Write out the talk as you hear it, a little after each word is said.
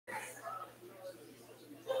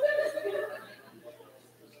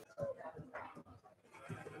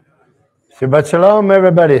Shabbat Shalom,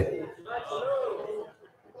 everybody.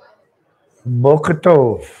 Boker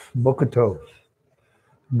Tov. Boker Tov.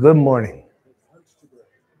 Good morning.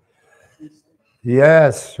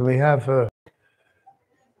 Yes, we have.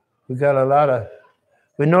 We got a lot of.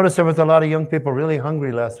 We noticed there was a lot of young people really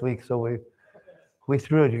hungry last week, so we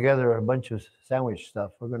threw together a bunch of sandwich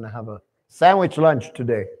stuff. We're going to have a sandwich lunch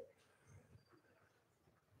today.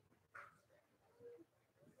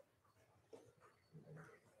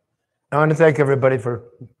 I want to thank everybody for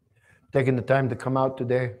taking the time to come out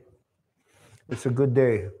today. It's a good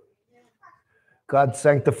day. God's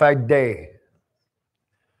sanctified day.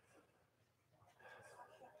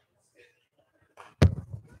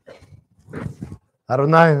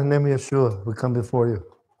 Adonai, in the name of Yeshua, we come before you.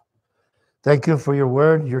 Thank you for your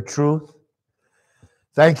word, your truth.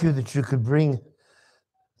 Thank you that you could bring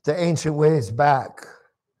the ancient ways back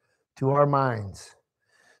to our minds.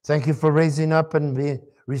 Thank you for raising up and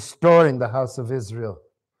restoring the house of Israel.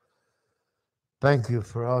 Thank you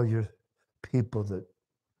for all your people that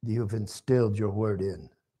you've instilled your word in.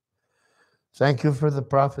 Thank you for the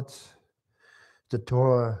prophets, the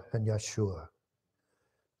Torah, and Yeshua.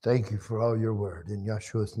 Thank you for all your word. In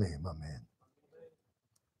Yeshua's name, amen.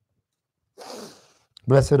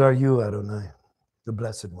 Blessed are you, Adonai, the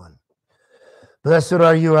blessed one. Blessed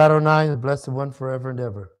are you, Adonai, the blessed one forever and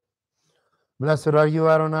ever. Blessed are you,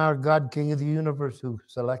 Adonai, our God, King of the universe, who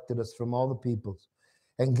selected us from all the peoples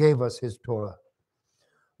and gave us his Torah.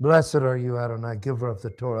 Blessed are you, Adonai, giver of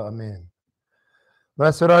the Torah, amen.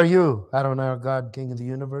 Blessed are you, Adonai, our God, King of the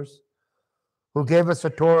universe, who gave us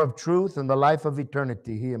a Torah of truth and the life of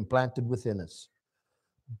eternity he implanted within us.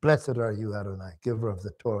 Blessed are you, Adonai, giver of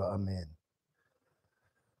the Torah, amen.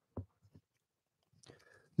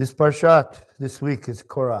 This parshat this week is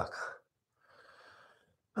Korach.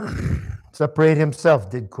 Separate himself,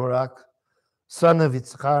 did Korach, son of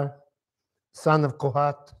Yitzchar, son of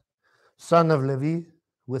Kohat, son of Levi,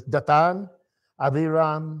 with Datan,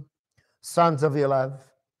 Abiram, sons of Elav,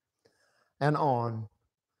 and On,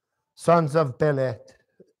 sons of Pelet,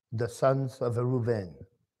 the sons of Reuven.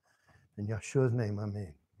 In Yeshua's name,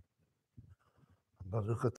 amen.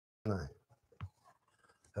 Baruch Adonai,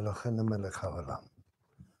 Eloheinu melech haolam.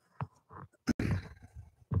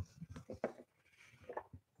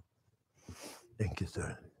 Thank you,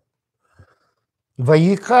 sir.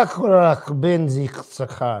 Vayikach Korach ben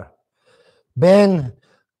Yitzchar, ben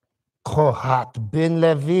Kohat, ben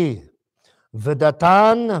Levi,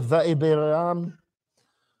 v'Datan v'Abiram,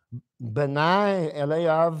 Benai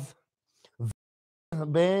Eliav,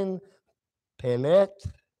 ben Pelet,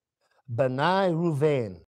 Benai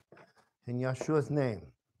Reuven. In Yeshua's name.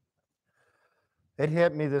 It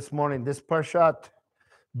hit me this morning. This parshat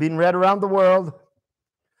being read around the world.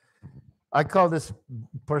 I call this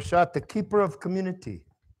parshat the keeper of community.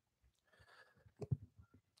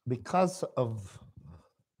 Because of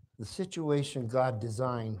the situation God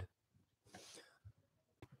designed.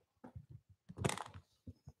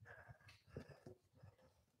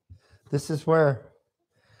 This is where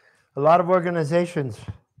a lot of organizations,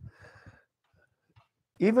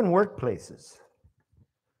 even workplaces,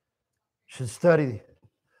 should study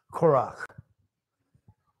Korach.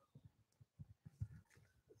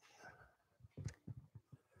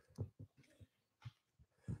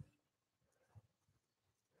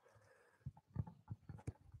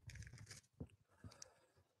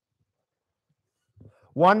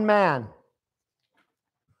 One man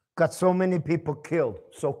got so many people killed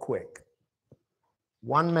so quick.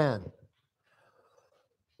 One man,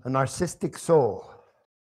 a narcissistic soul.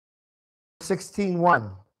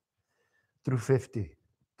 16:1 through 50.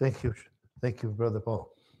 Thank you, Brother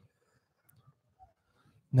Paul.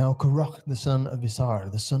 Now Korach, the son of Isar,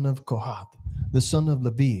 the son of Kohath, the son of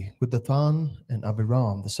Levi, with Dathan and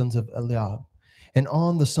Abiram, the sons of Eliab, and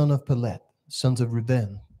On, the son of Pelet, sons of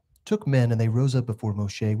Reuben, took men, and they rose up before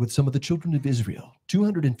Moshe with some of the children of Israel,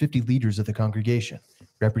 250 leaders of the congregation,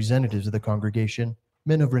 representatives of the congregation,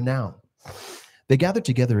 men of renown. They gathered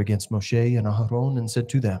together against Moshe and Aharon and said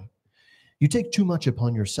to them, "You take too much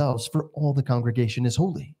upon yourselves, for all the congregation is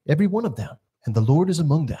holy, every one of them, and the Lord is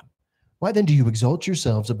among them. Why then do you exalt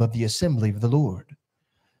yourselves above the assembly of the Lord?"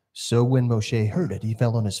 So when Moshe heard it, he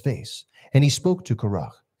fell on his face, and he spoke to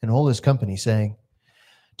Korach and all his company, saying,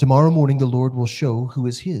 "Tomorrow morning the Lord will show who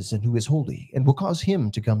is his and who is holy, and will cause him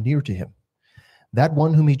to come near to him. That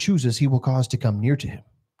one whom he chooses he will cause to come near to him.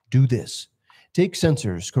 Do this. Take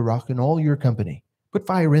censers, Korach, and all your company. Put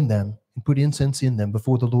fire in them, and put incense in them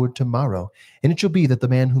before the Lord tomorrow. And it shall be that the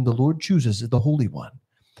man whom the Lord chooses is the Holy One.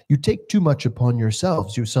 You take too much upon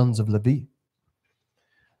yourselves, you sons of Levi."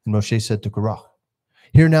 And Moshe said to Korach,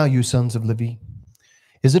 "Hear now, you sons of Levi.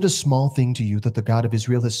 Is it a small thing to you that the God of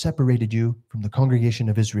Israel has separated you from the congregation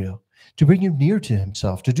of Israel, to bring you near to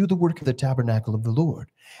himself, to do the work of the tabernacle of the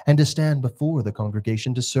Lord, and to stand before the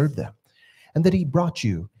congregation to serve them, and that he brought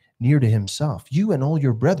you near to himself, you and all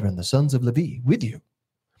your brethren, the sons of Levi, with you?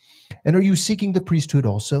 And are you seeking the priesthood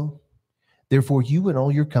also? Therefore you and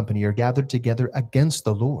all your company are gathered together against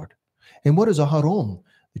the Lord. And what is Aharon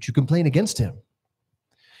that you complain against him?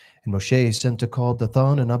 And Moshe sent to call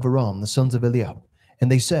Dathan and Abiram, the sons of Eliab.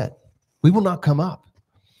 And they said, we will not come up.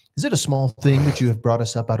 Is it a small thing that you have brought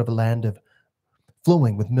us up out of a land of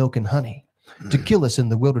flowing with milk and honey, to kill us in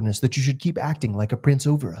the wilderness, that you should keep acting like a prince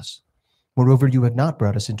over us? Moreover, you have not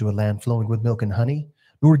brought us into a land flowing with milk and honey,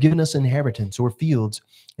 nor given us inheritance or fields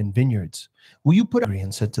and vineyards. Will you put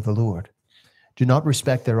and said to the Lord, do not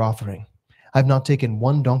respect their offering. I have not taken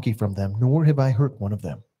one donkey from them, nor have I hurt one of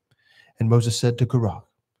them. And Moses said to Korach,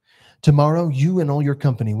 tomorrow you and all your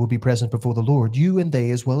company will be present before the Lord, you and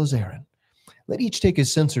they as well as Aaron. Let each take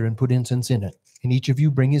his censer and put incense in it, and each of you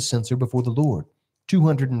bring his censer before the Lord,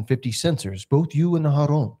 250 censers, both you and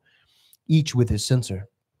Aharon, each with his censer.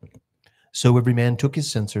 So every man took his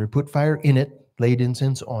censer, put fire in it, laid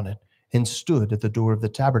incense on it, and stood at the door of the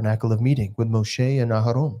tabernacle of meeting with Moshe and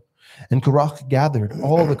Aharon. And Korach gathered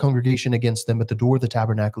all the congregation against them at the door of the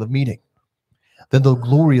tabernacle of meeting. Then the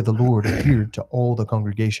glory of the Lord appeared to all the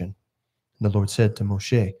congregation. And the Lord said to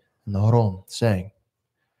Moshe and Aaron, saying,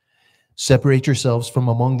 separate yourselves from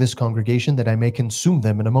among this congregation, that I may consume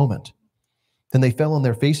them in a moment. Then they fell on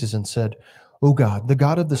their faces and said, O God, the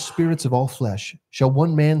God of the spirits of all flesh, shall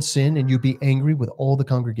one man sin and you be angry with all the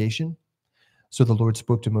congregation? So the Lord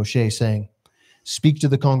spoke to Moshe, saying, speak to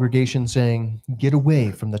the congregation, saying, get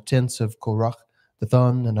away from the tents of Korach,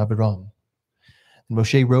 Dathan, and Abiram. And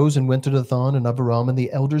Moshe rose and went to Dathan and Abiram, and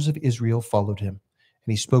the elders of Israel followed him.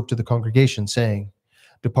 And he spoke to the congregation, saying,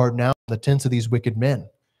 depart now from the tents of these wicked men.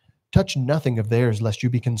 Touch nothing of theirs, lest you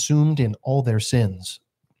be consumed in all their sins.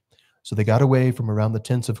 So they got away from around the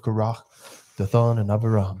tents of Korach, Dathan, and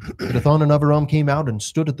Abiram. Dathan and Abiram came out and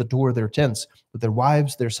stood at the door of their tents with their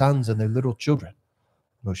wives, their sons, and their little children.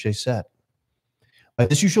 Moshe said, by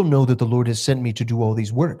this you shall know that the Lord has sent me to do all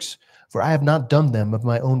these works, for I have not done them of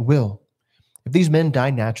my own will. If these men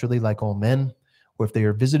die naturally like all men, or if they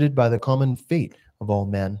are visited by the common fate of all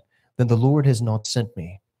men, then the Lord has not sent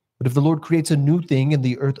me. But if the Lord creates a new thing, and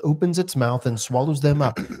the earth opens its mouth and swallows them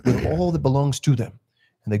up with all that belongs to them,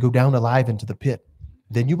 and they go down alive into the pit,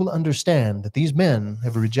 then you will understand that these men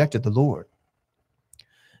have rejected the Lord.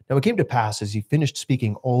 Now it came to pass, as he finished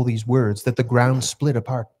speaking all these words, that the ground split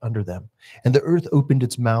apart under them, and the earth opened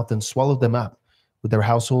its mouth and swallowed them up, with their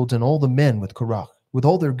households and all the men with Korach, with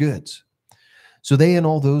all their goods. So they and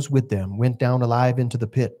all those with them went down alive into the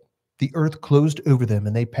pit. The earth closed over them,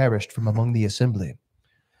 and they perished from among the assembly.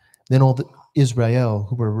 Then all the Israel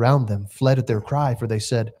who were around them fled at their cry, for they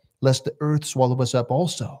said, lest the earth swallow us up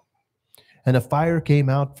also. And a fire came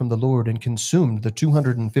out from the Lord and consumed the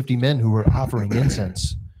 250 men who were offering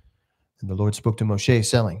incense. And the Lord spoke to Moshe,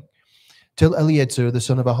 saying, tell Eleazar the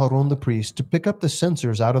son of Aharon the priest to pick up the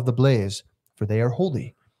censers out of the blaze, for they are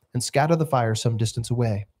holy, and scatter the fire some distance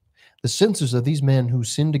away. The censers of these men who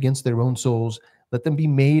sinned against their own souls, let them be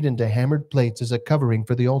made into hammered plates as a covering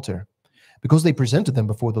for the altar. Because they presented them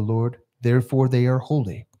before the Lord, therefore they are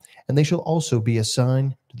holy, and they shall also be a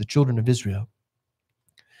sign to the children of Israel.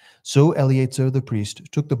 So Eleazar the priest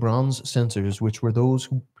took the bronze censers, which were those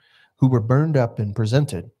who were burned up and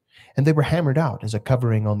presented, and they were hammered out as a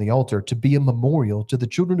covering on the altar, to be a memorial to the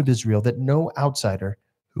children of Israel, that no outsider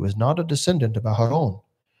who is not a descendant of Aharon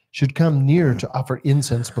should come near to offer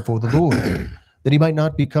incense before the Lord, that he might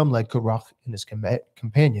not become like Korach and his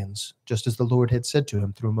companions, just as the Lord had said to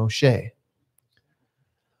him through Moshe.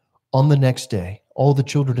 On the next day, all the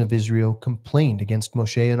children of Israel complained against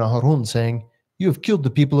Moshe and Aharon, saying, you have killed the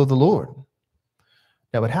people of the Lord.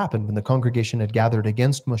 Now it happened, when the congregation had gathered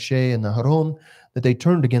against Moshe and Aharon, that they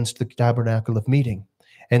turned against the tabernacle of meeting,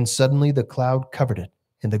 and suddenly the cloud covered it,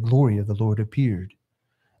 and the glory of the Lord appeared.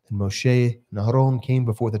 And Moshe and Aharon came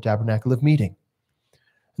before the tabernacle of meeting.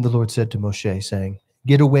 And the Lord said to Moshe, saying,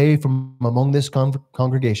 get away from among this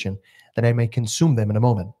congregation, that I may consume them in a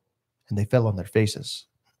moment. And they fell on their faces.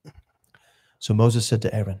 So Moses said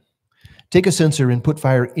to Aaron, take a censer and put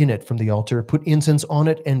fire in it from the altar, put incense on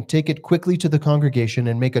it, and take it quickly to the congregation,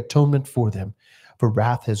 and make atonement for them. For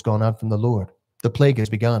wrath has gone out from the Lord. The plague has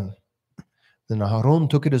begun. Then Aharon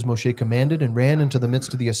took it as Moshe commanded, and ran into the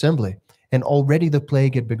midst of the assembly. And already the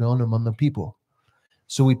plague had begun among the people.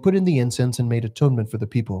 So he put in the incense and made atonement for the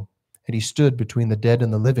people. And he stood between the dead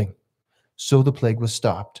and the living. So the plague was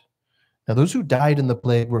stopped. Now those who died in the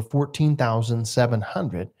plague were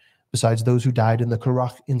 14,700, besides those who died in the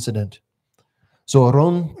Korach incident. So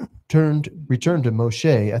Aaron returned to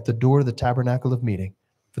Moshe at the door of the tabernacle of meeting,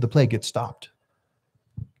 for the plague had stopped.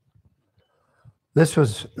 This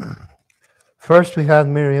was, first we had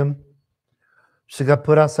Miriam. She got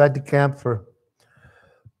put outside the camp for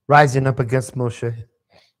rising up against Moshe.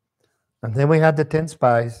 And then we had the 10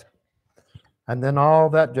 spies. And then all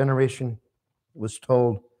that generation was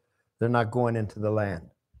told they're not going into the land.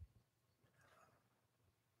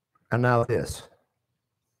 And now this.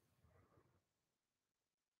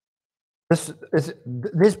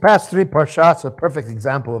 These past 3 parshas are a perfect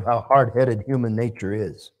example of how hard-headed human nature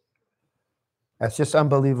is. That's just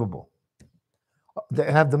unbelievable. They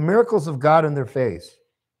have the miracles of God in their face,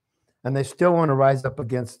 and they still want to rise up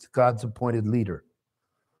against God's appointed leader.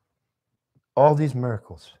 All these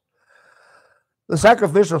miracles. The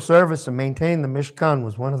sacrificial service to maintain the Mishkan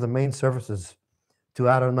was one of the main services to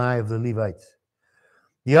Adonai of the Levites.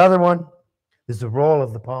 The other one is the role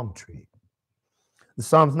of the palm tree. The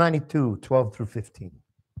Psalms 92, 12 through 15.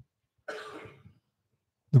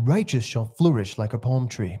 The righteous shall flourish like a palm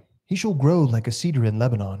tree. He shall grow like a cedar in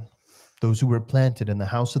Lebanon. Those who were planted in the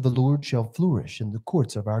house of the Lord shall flourish in the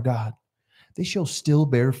courts of our God. They shall still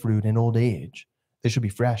bear fruit in old age. They shall be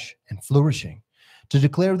fresh and flourishing, to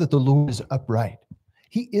declare that the Lord is upright.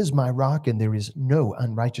 He is my rock, and there is no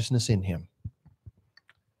unrighteousness in him.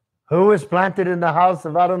 Who was planted in the house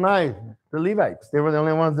of Adonai? The Levites. They were the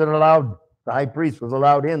only ones that allowed, the high priest was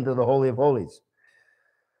allowed into the Holy of Holies.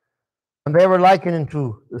 And they were likened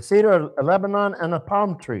to the cedar of Lebanon and a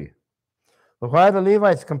palm tree. But why the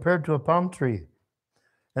Levites compared to a palm tree?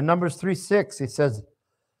 In Numbers 3:6, he says,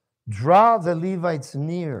 draw the Levites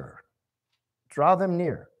near. Draw them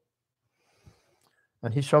near.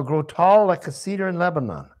 And he shall grow tall like a cedar in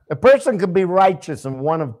Lebanon. A person can be righteous in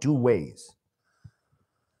one of 2 ways.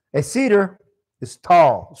 A cedar is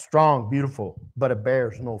tall, strong, beautiful, but it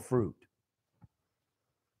bears no fruit.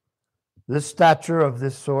 This stature of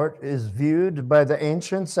this sort is viewed by the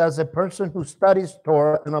ancients as a person who studies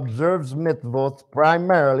Torah and observes mitzvot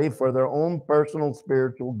primarily for their own personal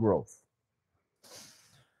spiritual growth.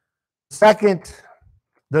 Second,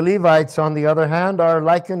 the Levites, on the other hand, are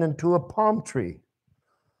likened unto a palm tree.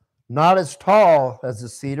 Not as tall as a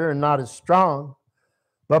cedar and not as strong,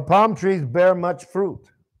 but palm trees bear much fruit.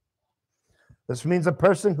 This means a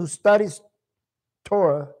person who studies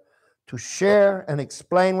Torah to share and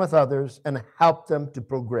explain with others and help them to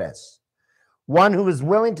progress. One who is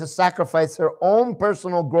willing to sacrifice their own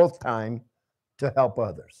personal growth time to help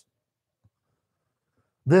others.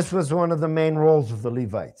 This was one of the main roles of the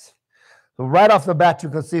Levites. So right off the bat, you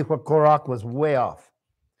can see what Korach was way off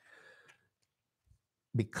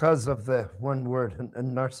because of the one word,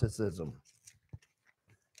 narcissism.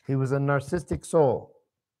 He was a narcissistic soul.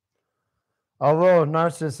 Although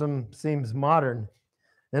narcissism seems modern,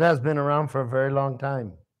 it has been around for a very long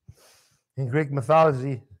time. In Greek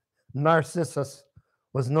mythology, Narcissus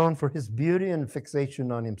was known for his beauty and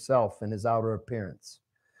fixation on himself and his outer appearance.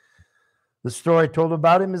 The story told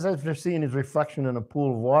about him is after seeing his reflection in a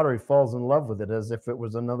pool of water, he falls in love with it as if it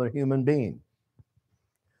was another human being.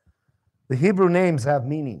 The Hebrew names have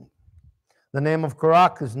meaning. The name of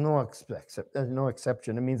Korach is no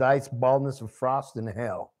exception. It means ice, baldness, and frost in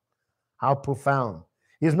hell. How profound.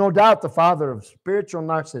 He is no doubt the father of spiritual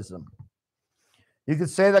narcissism. You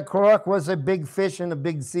could say that Korach was a big fish in a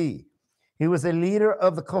big sea. He was a leader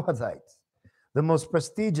of the Kohathites, the most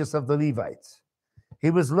prestigious of the Levites.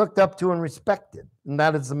 He was looked up to and respected, and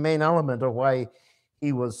that is the main element of why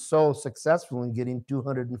he was so successful in getting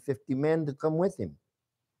 250 men to come with him.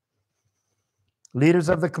 Leaders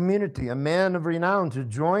of the community, a man of renown to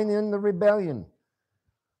join in the rebellion.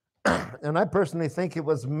 And I personally think it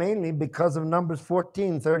was mainly because of Numbers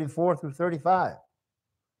 14, 34 through 35.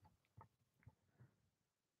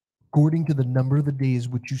 According to the number of the days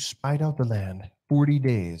which you spied out the land, 40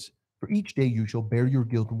 days. For each day you shall bear your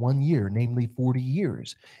guilt 1 year, namely 40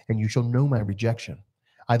 years, and you shall know my rejection.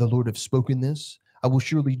 I, the Lord, have spoken this. I will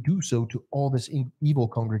surely do so to all this evil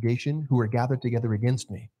congregation who are gathered together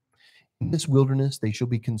against me. In this wilderness they shall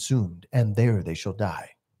be consumed, and there they shall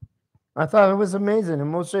die. I thought it was amazing.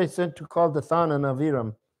 And Moshe sent to call Dathan and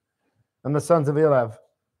Abiram and the sons of Eliab.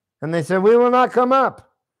 And they said, we will not come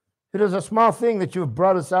up. It is a small thing that you have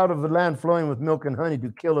brought us out of the land flowing with milk and honey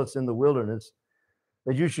to kill us in the wilderness,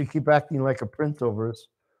 that you should keep acting like a prince over us.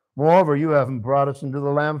 Moreover, you haven't brought us into the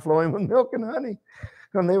land flowing with milk and honey.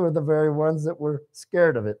 And they were the very ones that were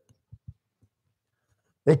scared of it.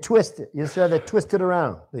 They twist it. You said they twist it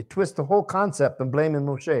around. They twist the whole concept and blaming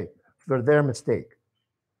Moshe for their mistake.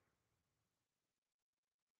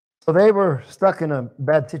 So they were stuck in a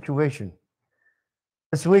bad situation.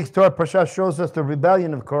 This week's Torah Parsha shows us the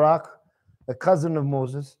rebellion of Korach, a cousin of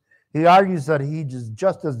Moses. He argues that he is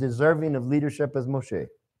just as deserving of leadership as Moshe,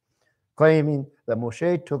 claiming that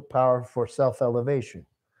Moshe took power for self-elevation.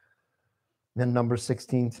 In Numbers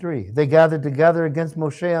 16:3, they gathered together against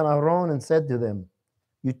Moshe and Aaron and said to them,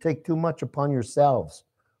 "You take too much upon yourselves,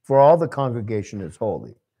 for all the congregation is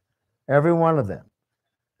holy, every one of them,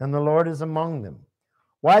 and the Lord is among them.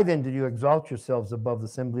 Why then did you exalt yourselves above the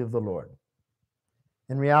assembly of the Lord?"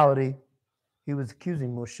 In reality, he was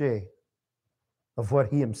accusing Moshe of what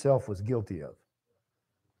he himself was guilty of.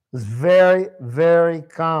 It's very, very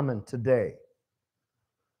common today.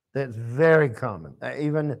 That's very common.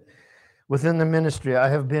 Even within the ministry, I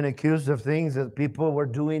have been accused of things that people were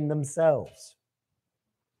doing themselves.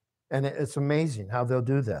 And it's amazing how they'll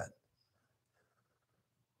do that.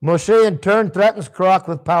 Moshe, in turn, threatens Korach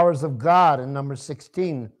with powers of God in Numbers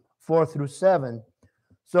 16, 4-7.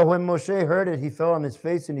 So when Moshe heard it, he fell on his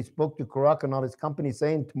face and he spoke to Korach and all his company,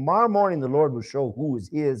 saying, "Tomorrow morning the Lord will show who is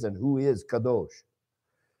his and who is Kadosh,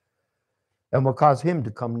 and will cause him to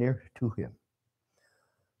come near to him.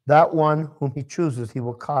 That one whom he chooses, he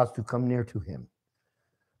will cause to come near to him.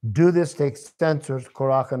 Do this to censors,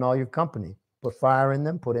 Korach, and all your company. Put fire in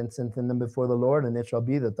them, put incense in them before the Lord, and it shall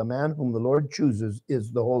be that the man whom the Lord chooses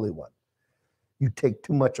is the Holy One. You take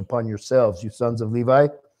too much upon yourselves, you sons of Levi."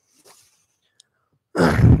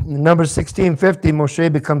 In Numbers 16:50,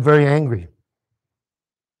 Moshe becomes very angry.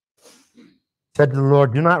 Said to the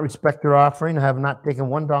Lord, "Do not respect their offering. I have not taken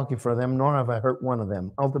one donkey for them, nor have I hurt one of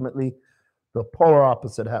them." Ultimately, the polar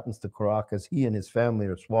opposite happens to Korach, as he and his family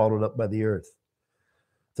are swallowed up by the earth.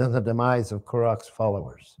 Then the demise of Korach's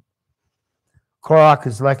followers. Korach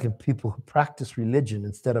is like people who practice religion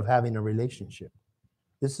instead of having a relationship.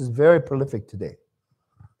 This is very prolific today.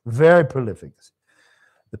 Very prolific.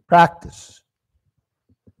 The practice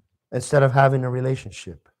instead of having a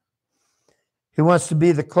relationship. He wants to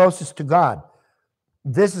be the closest to God.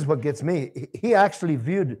 This is what gets me. He actually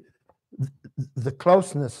viewed the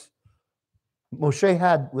closeness Moshe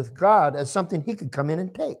had with God as something he could come in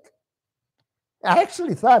and take. I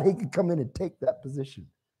actually thought he could come in and take that position.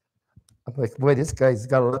 I'm like, boy, this guy's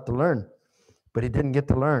got a lot to learn, but he didn't get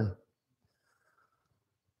to learn.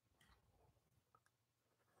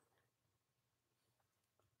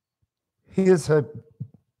 He is a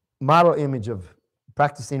model image of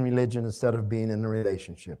practicing religion instead of being in a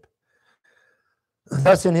relationship.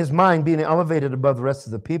 Thus, in his mind, being elevated above the rest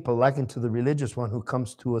of the people, likened to the religious one who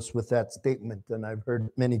comes to us with that statement, and I've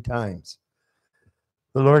heard many times,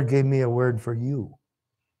 "The Lord gave me a word for you."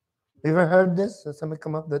 You ever heard this? Has somebody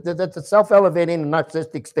come up? That's a self-elevating and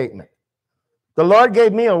narcissistic statement. "The Lord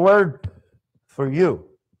gave me a word for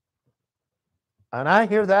you." And I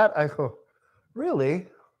hear that, I go,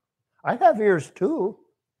 really? I have ears too.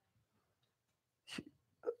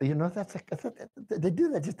 You know, they do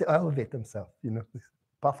that just to elevate themselves, you know,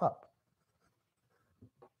 puff up.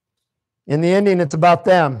 In the ending, it's about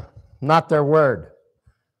them, not their word.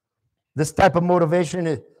 This type of motivation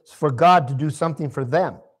is for God to do something for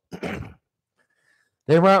them.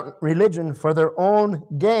 They want religion for their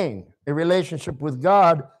own gain. A relationship with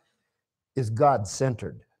God is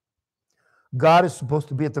God-centered. God is supposed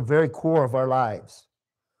to be at the very core of our lives,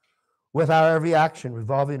 with our every action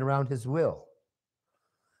revolving around his will.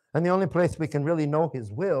 And the only place we can really know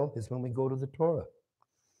his will is when we go to the Torah.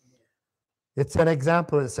 It's an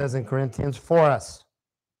example, it says in Corinthians, for us,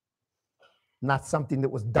 not something that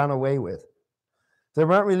was done away with. They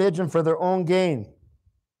want religion for their own gain.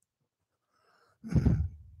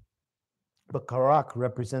 But Korach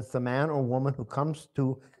represents the man or woman who comes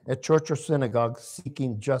to a church or synagogue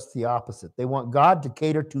seeking just the opposite. They want God to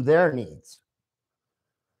cater to their needs.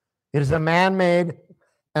 It is a man-made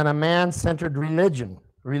and a man-centered religion,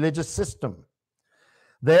 religious system.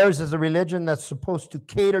 Theirs is a religion that's supposed to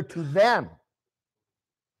cater to them.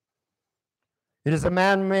 It is a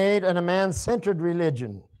man-made and a man-centered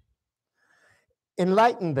religion.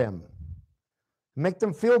 Enlighten them. Make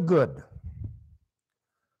them feel good.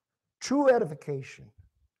 True edification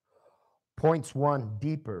points one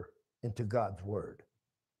deeper into God's word.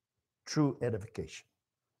 True edification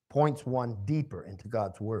points one deeper into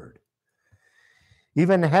God's word.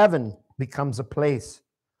 Even heaven becomes a place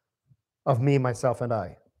of me, myself, and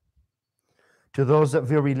I. To those that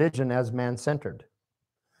view religion as man-centered,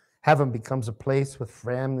 heaven becomes a place with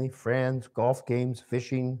family, friends, golf games,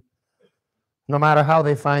 fishing, no matter how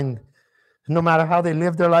they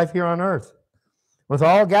live their life here on earth, with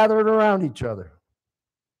all gathered around each other.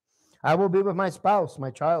 I will be with my spouse,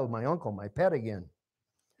 my child, my uncle, my pet again.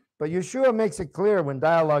 But Yeshua makes it clear when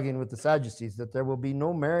dialoguing with the Sadducees that there will be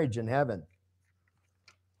no marriage in heaven.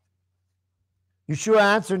 Yeshua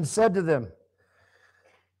answered and said to them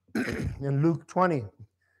in Luke 20,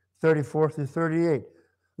 34 through 38,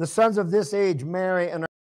 the sons of this age marry and are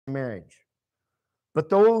in marriage. But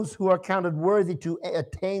those who are counted worthy to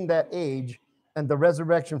attain that age and the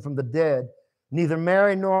resurrection from the dead neither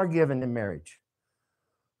marry nor are given in marriage,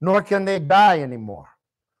 nor can they die anymore,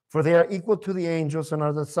 for they are equal to the angels and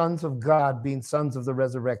are the sons of God, being sons of the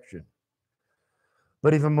resurrection.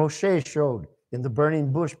 But even Moshe showed in the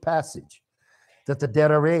burning bush passage that the dead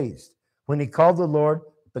are raised when he called the Lord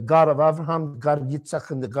the God of Abraham, the God of Yitzchak,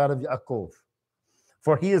 and the God of Yaakov.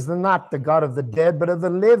 For he is not the God of the dead, but of the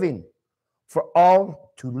living, for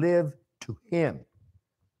all to live to him.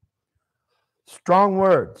 Strong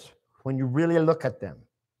words when you really look at them.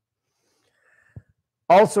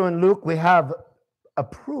 Also in Luke, we have a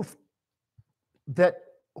proof that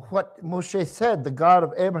what Moshe said, the God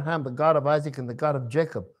of Abraham, the God of Isaac, and the God of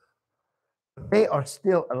Jacob, they are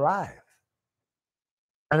still alive.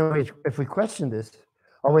 And if we question this,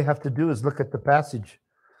 all we have to do is look at the passage,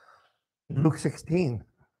 Luke 16,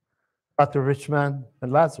 about the rich man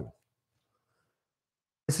and Lazarus.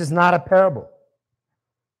 This is not a parable.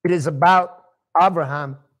 It is about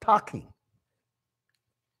Abraham talking.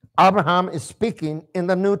 Abraham is speaking in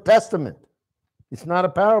the New Testament. It's not a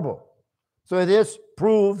parable. So this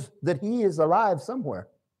proves that he is alive somewhere.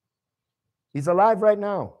 He's alive right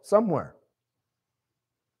now, somewhere.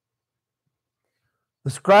 The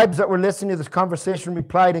scribes that were listening to this conversation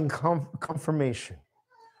replied in confirmation.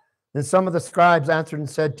 Then some of the scribes answered and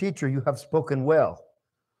said, Teacher, you have spoken well.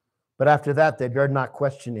 But after that, they dared not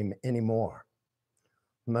question him anymore.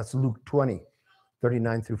 And that's Luke 20,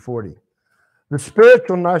 39 through 40. The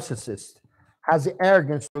spiritual narcissist has the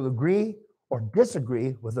arrogance to agree or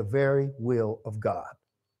disagree with the very will of God,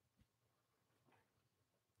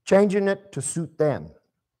 changing it to suit them.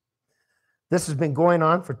 This has been going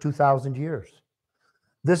on for 2,000 years.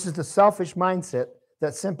 This is the selfish mindset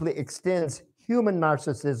that simply extends human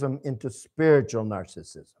narcissism into spiritual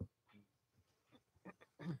narcissism.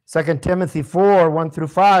 2 Timothy 4, 1 through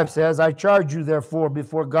 5 says, I charge you therefore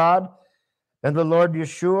before God and the Lord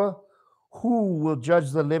Yeshua, who will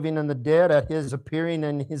judge the living and the dead at his appearing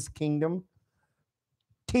in his kingdom.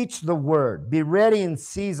 Teach the word. Be ready in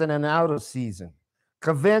season and out of season.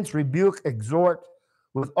 Convince, rebuke, exhort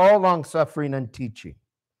with all long-suffering and teaching.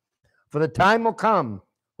 For the time will come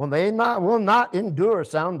when they will not endure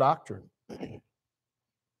sound doctrine,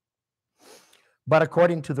 but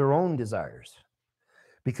according to their own desires.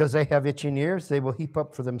 Because they have itching ears, they will heap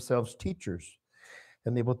up for themselves teachers,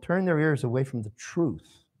 and they will turn their ears away from the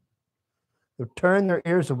truth. They'll turn their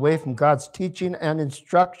ears away from God's teaching and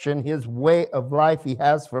instruction, his way of life he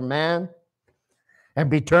has for man, and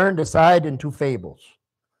be turned aside into fables.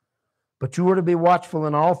 But you are to be watchful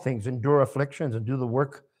in all things, endure afflictions, and do the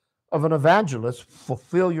work of an evangelist,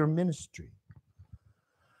 fulfill your ministry.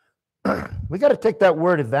 We got to take that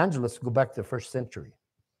word evangelist and go back to the first century.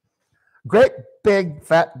 Great, big,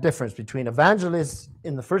 fat difference between evangelists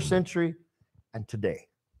in the first century and today.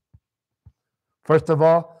 First of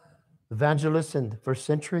all, evangelists in the first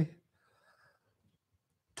century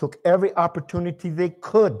took every opportunity they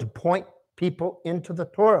could to point people into the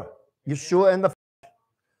Torah, Yeshua and the.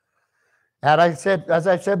 As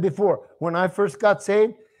I said before, when I first got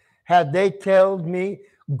saved, had they told me,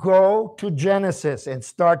 go to Genesis and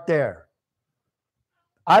start there,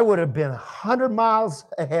 I would have been 100 miles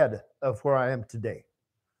ahead of where I am today.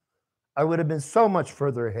 I would have been so much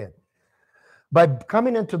further ahead. By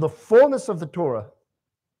coming into the fullness of the Torah,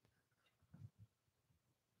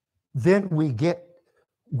 then we get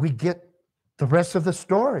the rest of the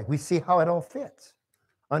story. We see how it all fits.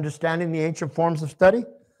 Understanding the ancient forms of study,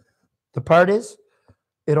 the part is,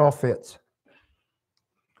 it all fits.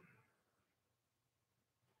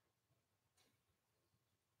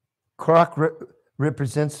 Korach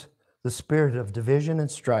represents the spirit of division and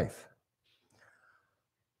strife.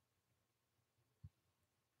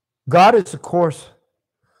 God is, of course,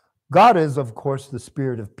 the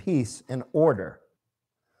spirit of peace and order.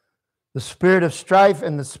 The spirit of strife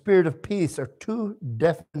and the spirit of peace are two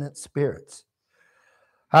definite spirits.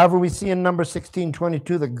 However, we see in Numbers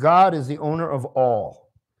 16:22 that God is the owner of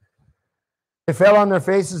all. They fell on their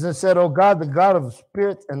faces and said, "O God, the God of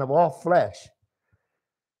spirits and of all flesh,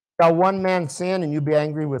 shall one man sin and you be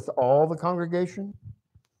angry with all the congregation?"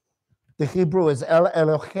 The Hebrew is El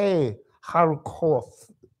Elohei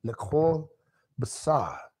Harukoth Lekol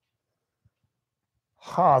Basar.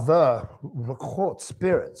 The Rakot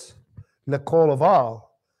spirits, Lekol of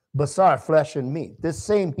all, Basar, flesh and meat. This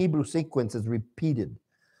same Hebrew sequence is repeated.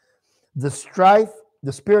 The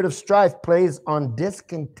spirit of strife plays on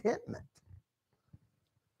discontentment.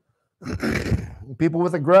 People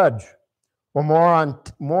with a grudge or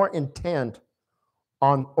more intent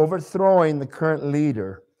on overthrowing the current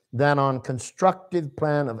leader than on constructive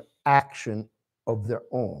plan of action of their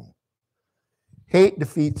own. Hate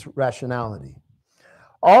defeats rationality.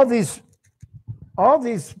 All these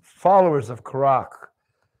followers of Korach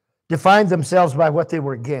defined themselves by what they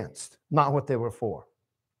were against, not what they were for.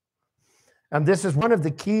 And this is one of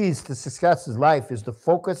the keys to success in life, is to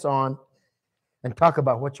focus on and talk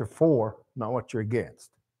about what you're for, not what you're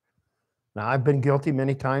against. Now, I've been guilty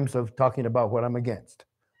many times of talking about what I'm against.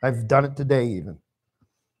 I've done it today even.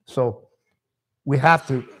 So we have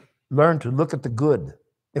to learn to look at the good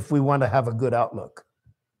if we want to have a good outlook.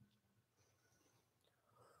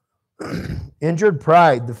 Injured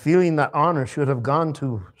pride, the feeling that honor should have gone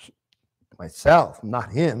to myself,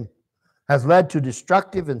 not him, has led to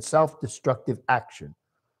destructive and self-destructive action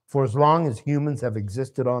for as long as humans have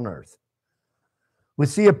existed on earth. We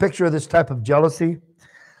see a picture of this type of jealousy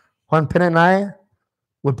when Peninnah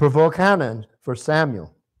would provoke Hannah for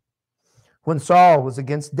Samuel, when Saul was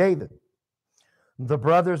against David, the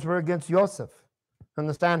brothers were against Joseph, and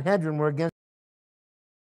the Sanhedrin were against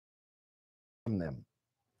them.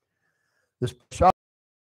 This shot,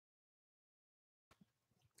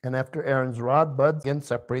 and after Aaron's rod, Bud again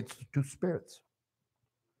separates the two spirits.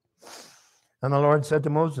 And the Lord said to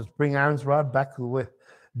Moses, bring Aaron's rod back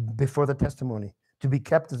before the testimony, to be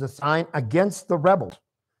kept as a sign against the rebels,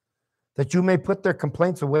 that you may put their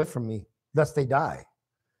complaints away from me, lest they die.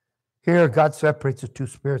 Here, God separates the two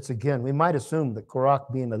spirits again. We might assume that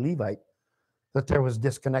Korach, being a Levite, that there was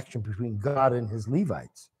disconnection between God and his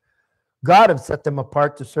Levites. God had set them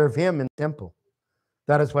apart to serve him in the temple.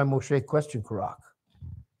 That is why Moshe questioned Korach.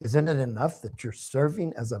 Isn't it enough that you're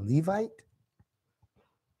serving as a Levite?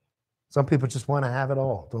 Some people just want to have it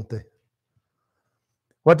all, don't they?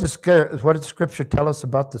 What does Scripture tell us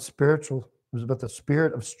about the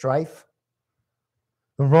spirit of strife?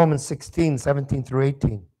 In Romans 16, 17 through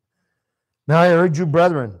 18. Now I urge you,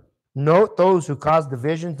 brethren, note those who cause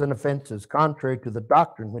divisions and offenses contrary to the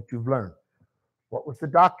doctrine which you've learned. What was the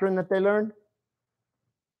doctrine that they learned?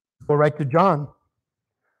 Go right to John.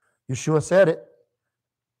 Yeshua said it.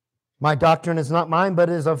 My doctrine is not mine, but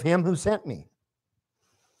is of him who sent me.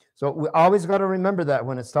 So we always got to remember that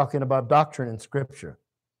when it's talking about doctrine in Scripture,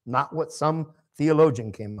 not what some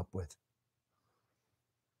theologian came up with.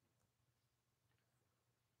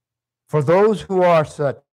 For those who are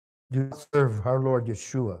such do not serve our Lord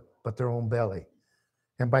Yeshua, but their own belly,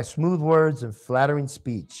 and by smooth words and flattering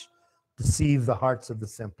speech deceive the hearts of the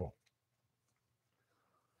simple.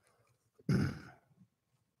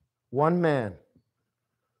 One man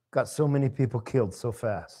got so many people killed so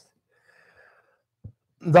fast.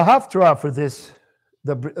 The Haftarah for this,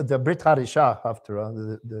 the Brit Hadashah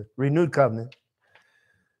Haftarah, the renewed covenant,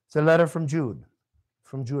 it's a letter from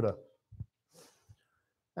Judah.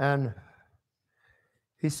 And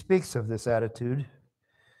he speaks of this attitude.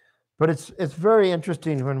 But it's very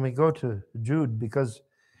interesting when we go to Jude, because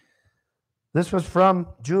this was from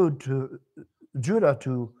Judah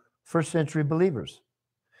to first century believers.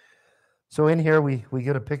 So in here we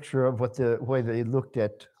get a picture of what the way they looked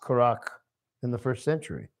at Korach in the first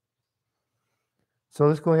century. So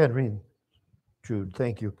let's go ahead and read Jude.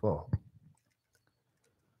 Thank you, Paul.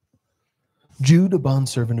 Jude, a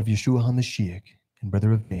bondservant of Yeshua HaMashiach and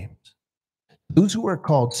brother of James. Those who are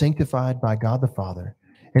called, sanctified by God the Father,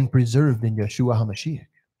 and preserved in Yeshua HaMashiach.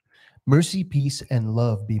 Mercy, peace, and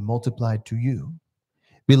love be multiplied to you.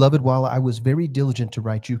 Beloved, while I was very diligent to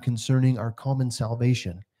write you concerning our common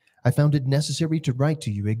salvation, I found it necessary to write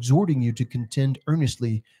to you, exhorting you to contend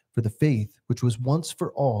earnestly for the faith which was once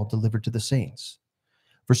for all delivered to the saints.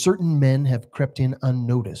 For certain men have crept in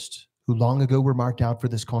unnoticed, who long ago were marked out for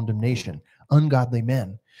this condemnation, ungodly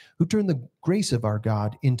men, who turn the grace of our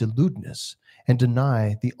God into lewdness, and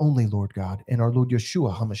deny the only Lord God and our Lord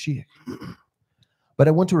Yeshua HaMashiach. But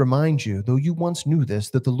I want to remind you, though you once knew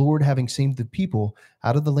this, that the Lord, having saved the people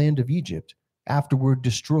out of the land of Egypt, afterward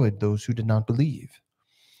destroyed those who did not believe.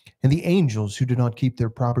 And the angels who did not keep their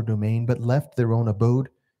proper domain, but left their own abode,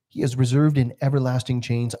 he has reserved in everlasting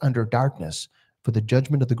chains under darkness for the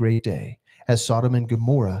judgment of the great day, as Sodom and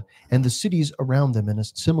Gomorrah and the cities around them in a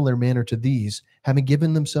similar manner to these, having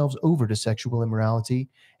given themselves over to sexual immorality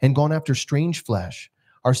and gone after strange flesh,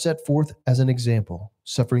 are set forth as an example,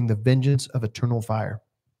 suffering the vengeance of eternal fire.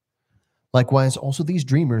 Likewise, also these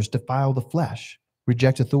dreamers defile the flesh,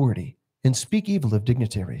 reject authority, and speak evil of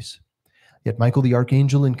dignitaries. Yet Michael the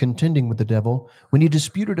archangel, in contending with the devil, when he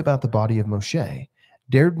disputed about the body of Moshe,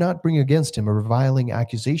 dared not bring against him a reviling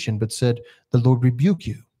accusation, but said, "The Lord rebuke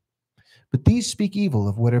you." But these speak evil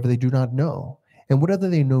of whatever they do not know, And whatever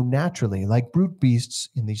they know naturally, like brute beasts,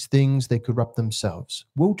 in these things they corrupt themselves.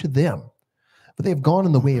 Woe to them! For they have gone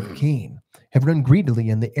in the way of Cain, have run greedily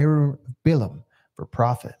in the error of Balaam for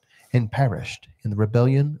profit, and perished in the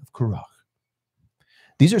rebellion of Korach.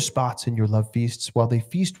 These are spots in your love feasts, while they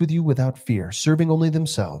feast with you without fear, serving only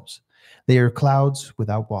themselves. They are clouds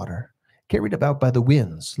without water, carried about by the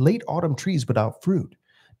winds, late autumn trees without fruit,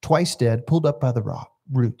 twice dead, pulled up by the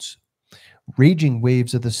roots. Raging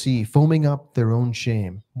waves of the sea, foaming up their own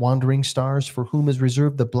shame, wandering stars for whom is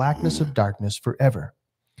reserved the blackness of darkness forever.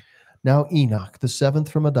 Now Enoch, the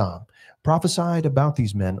seventh from Adam, prophesied about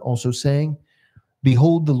these men, also saying,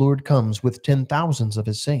 Behold, the Lord comes with 10,000s of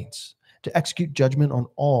his saints, to execute judgment on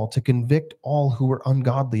all, to convict all who are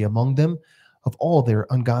ungodly among them of all their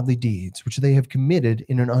ungodly deeds, which they have committed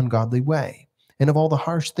in an ungodly way, and of all the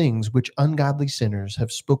harsh things which ungodly sinners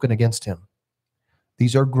have spoken against him.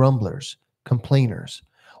 These are grumblers, complainers,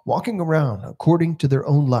 walking around according to their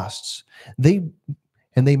own lusts. They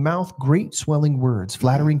mouth great swelling words,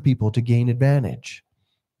 flattering people to gain advantage.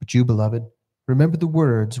 But you, beloved, remember the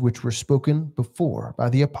words which were spoken before by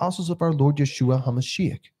the apostles of our Lord Yeshua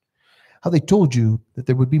HaMashiach, how they told you that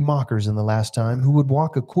there would be mockers in the last time who would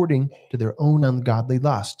walk according to their own ungodly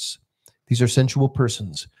lusts. These are sensual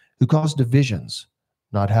persons who cause divisions,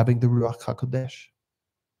 not having the Ruach HaKodesh.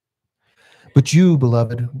 But you,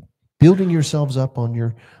 beloved, building yourselves up on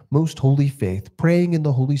your most holy faith, praying in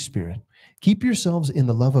the Holy Spirit, keep yourselves in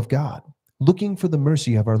the love of God, looking for the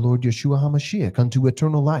mercy of our Lord Yeshua HaMashiach unto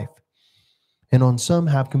eternal life. And on some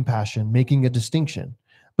have compassion, making a distinction,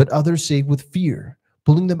 but others save with fear,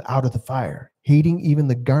 pulling them out of the fire, hating even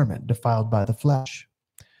the garment defiled by the flesh.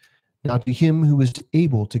 Now to him who is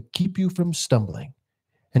able to keep you from stumbling,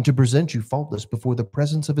 and to present you faultless before the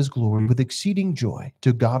presence of his glory with exceeding joy,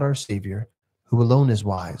 to God our Savior, who alone is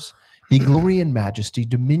wise, be glory and majesty,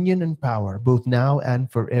 dominion and power, both now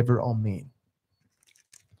and forever. Amen.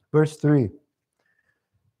 Verse 3.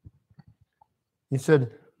 He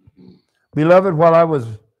said, Beloved, while I was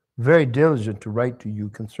very diligent to write to you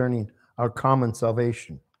concerning our common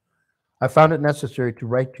salvation, I found it necessary to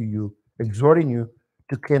write to you, exhorting you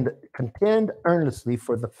to contend earnestly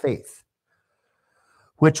for the faith,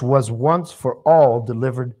 which was once for all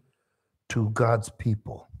delivered to God's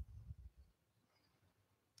people.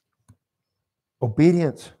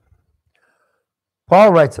 Obedience.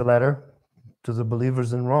 Paul writes a letter to the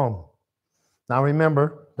believers in Rome. Now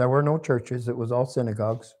remember, there were no churches. It was all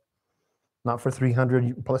synagogues. Not for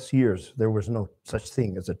 300 plus years. There was no such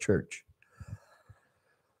thing as a church.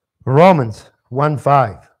 Romans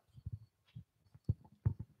 1:5.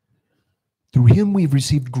 Through him we've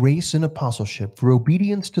received grace and apostleship for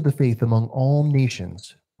obedience to the faith among all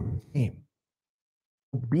nations. Amen.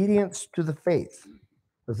 Obedience to the faith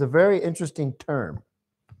is a very interesting term.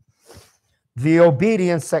 The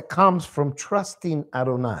obedience that comes from trusting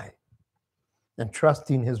Adonai and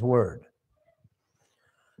trusting his word.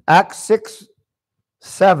 Acts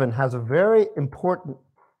 6:7 has a very important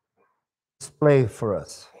display for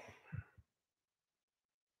us.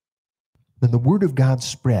 Then the word of God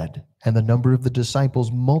spread, and the number of the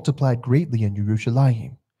disciples multiplied greatly in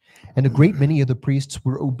Jerusalem, and a great many of the priests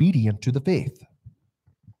were obedient to the faith.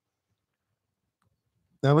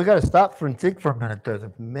 Now we got to stop and think for a minute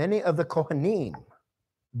there. Many of the Kohanim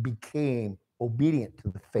became obedient to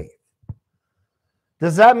the faith.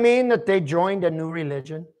 Does that mean that they joined a new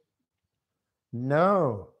religion?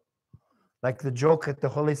 No. Like the joke at the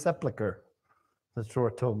Holy Sepulchre. The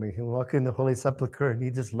Torah told me. He walked in the Holy Sepulchre and he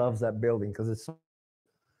just loves that building because it's so.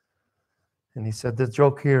 And he said, the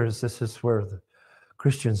joke here is this is where the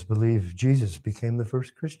Christians believe Jesus became the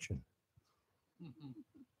first Christian.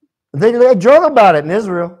 They joke about it in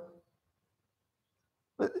Israel.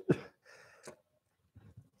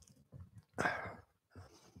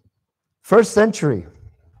 First century.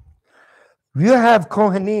 You have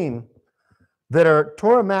Kohanim that are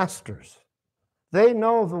Torah masters. They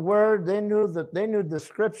know the word. They knew the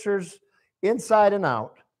scriptures inside and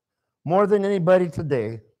out more than anybody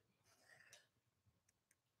today.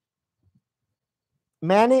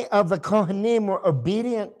 Many of the Kohanim were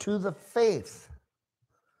obedient to the faith.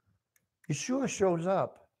 Yeshua shows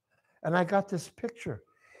up, and I got this picture.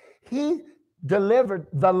 He delivered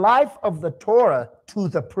the life of the Torah to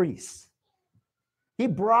the priests. He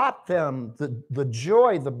brought them the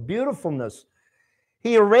joy, the beautifulness.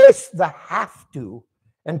 He erased the have to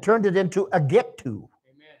and turned it into a get to.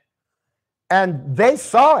 Amen. And they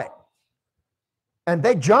saw it, and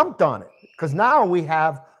they jumped on it, because now we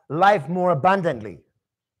have life more abundantly.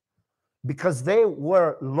 Because they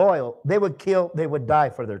were loyal. They would kill, they would die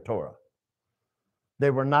for their Torah. They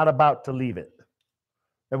were not about to leave it.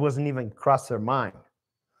 It wasn't even crossed their mind.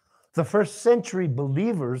 The first century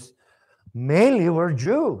believers mainly were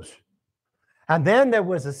Jews. And then there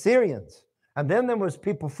was Assyrians. And then there was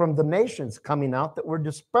people from the nations coming out that were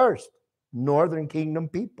dispersed, northern kingdom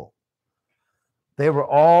people. They were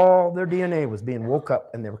all, their DNA was being woke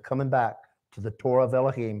up, and they were coming back to the Torah of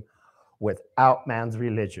Elohim without man's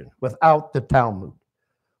religion, without the Talmud,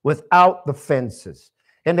 without the fences.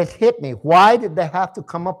 And it hit me. Why did they have to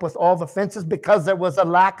come up with all the fences? Because there was a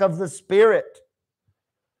lack of the Spirit.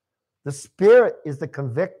 The Spirit is the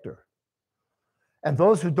convictor. And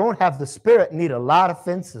those who don't have the Spirit need a lot of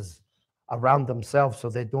fences around themselves so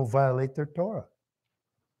they don't violate their Torah.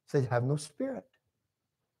 So they have no Spirit.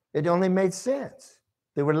 It only made sense.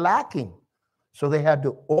 They were lacking. So they had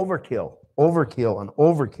to overkill, and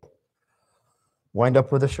overkill. Wind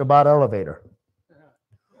up with a Shabbat elevator.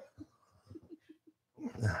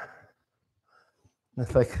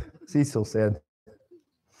 It's like Cecil said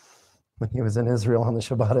when he was in Israel on the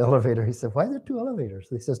Shabbat elevator. He said, why are there two elevators?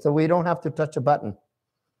 He says, so we don't have to touch a button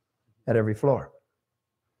at every floor.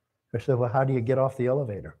 I said, well, how do you get off the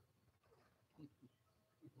elevator?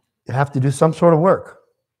 You have to do some sort of work.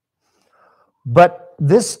 But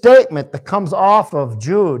this statement that comes off of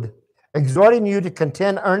Jude, exhorting you to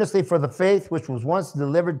contend earnestly for the faith which was once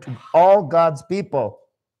delivered to all God's people.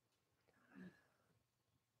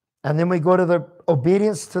 And then we go to the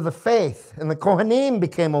obedience to the faith. And the Kohanim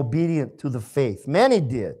became obedient to the faith. Many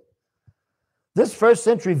did. This first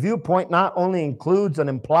century viewpoint not only includes and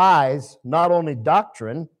implies not only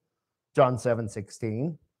doctrine, John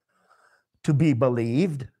 7:16, to be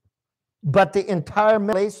believed, but the entire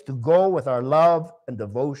place to go with our love and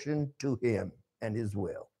devotion to Him and His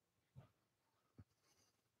will.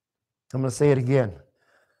 I'm going to say it again.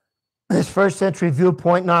 This first century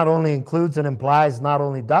viewpoint not only includes and implies not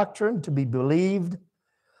only doctrine to be believed,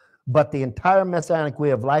 but the entire Messianic way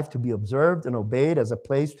of life to be observed and obeyed as a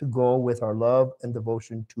place to go with our love and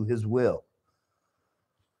devotion to His will.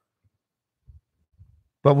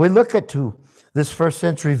 But we look at this first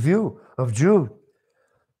century view of Jude,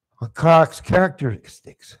 Korach's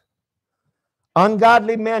characteristics.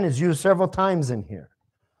 Ungodly men is used several times in here.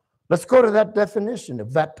 Let's go to that definition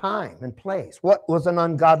of that time and place. What was an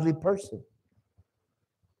ungodly person?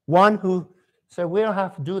 One who said, we don't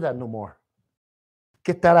have to do that no more.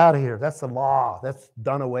 Get that out of here. That's the law. That's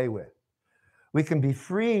done away with. We can be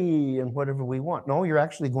free in whatever we want. No, you're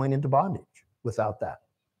actually going into bondage without that.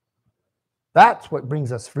 That's what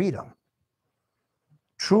brings us freedom.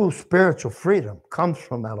 True spiritual freedom comes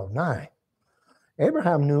from Adonai.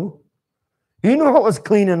 Abraham knew. He knew what was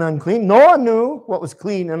clean and unclean. Noah knew what was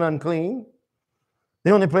clean and unclean.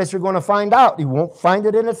 The only place you're going to find out, you won't find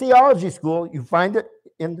it in a theology school. You find it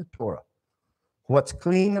in the Torah. What's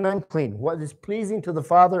clean and unclean. What is pleasing to the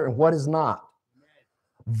Father and what is not.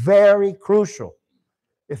 Very crucial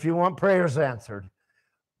if you want prayers answered.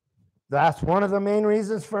 That's one of the main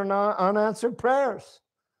reasons for unanswered prayers.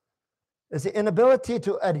 Is the inability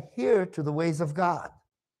to adhere to the ways of God.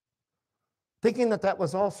 Thinking that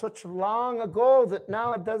was all such long ago that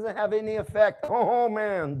now it doesn't have any effect. Oh,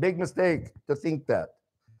 man, big mistake to think that.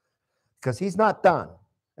 Because He's not done.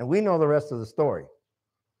 And we know the rest of the story.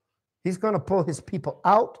 He's going to pull His people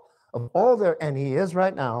out of all their, and He is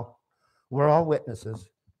right now. We're all witnesses.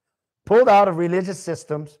 Pulled out of religious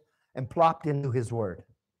systems and plopped into His word.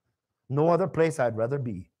 No other place I'd rather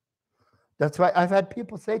be. That's why I've had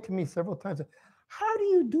people say to me several times, how do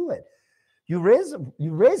you do it? You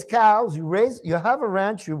raise cows, you have a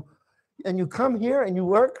ranch, and you come here and you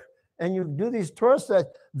work and you do these Torah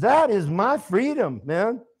studies. That is my freedom,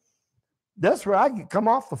 man. That's where I come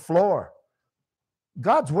off the floor.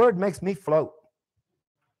 God's word makes me float.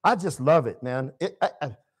 I just love it, man.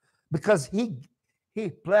 Because He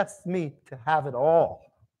blessed me to have it all.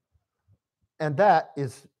 And that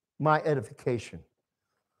is my edification.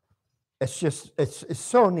 It's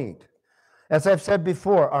so neat. As I've said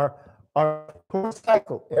before, our Torah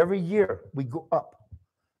cycle, every year we go up,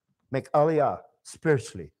 make aliyah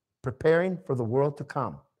spiritually, preparing for the world to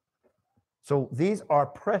come. So these are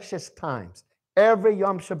precious times. Every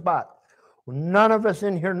Yom Shabbat, none of us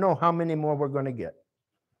in here know how many more we're going to get.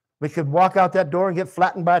 We could walk out that door and get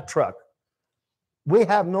flattened by a truck. We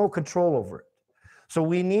have no control over it. So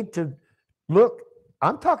we need to look,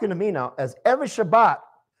 I'm talking to me now, as every Shabbat,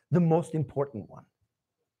 the most important one.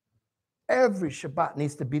 Every Shabbat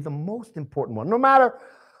needs to be the most important one. No matter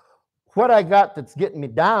what I got that's getting me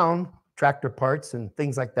down, tractor parts and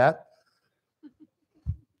things like that,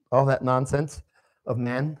 all that nonsense of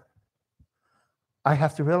men, I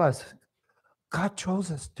have to realize God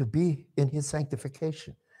chose us to be in His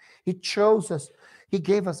sanctification. He chose us. He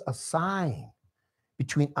gave us a sign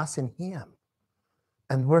between us and him.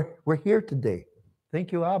 And we're here today.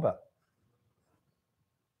 Thank you, Abba.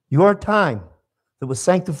 Your time that was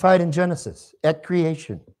sanctified in Genesis at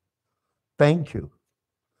creation. Thank you.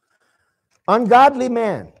 Ungodly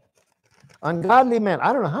man. Ungodly man.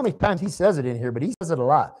 I don't know how many times he says it in here, but he says it a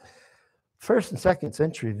lot. First and second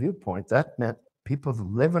century viewpoint, that meant people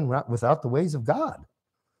living without the ways of God.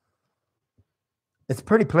 It's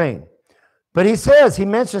pretty plain. But he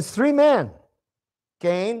mentions three men,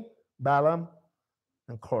 Cain, Balaam,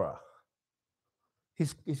 and Korach.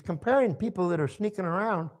 He's comparing people that are sneaking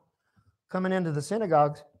around, coming into the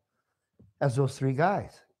synagogues, as those three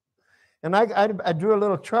guys. And I drew a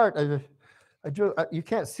little chart. I drew. You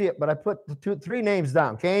can't see it, but I put the three names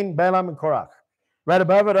down: Cain, Balaam, and Korach. Right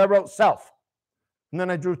above it, I wrote self. And then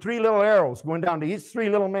I drew three little arrows going down to each three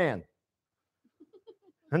little men.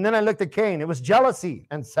 And then I looked at Cain. It was jealousy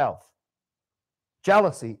and self.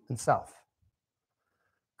 Jealousy and self.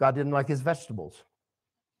 God didn't like his vegetables.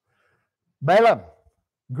 Balaam,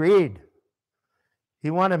 greed. He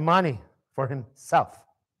wanted money for himself.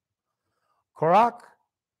 Korach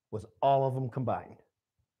was all of them combined.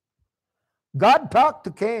 God talked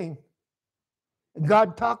to Cain.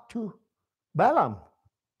 God talked to Balaam.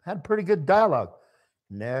 Had pretty good dialogue.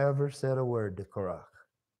 Never said a word to Korach.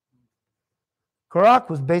 Korach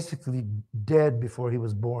was basically dead before he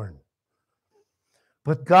was born.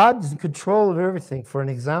 But God's in control of everything for an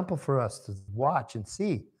example for us to watch and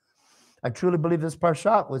see. I truly believe this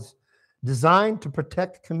parsha was designed to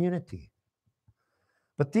protect community.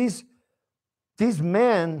 But these three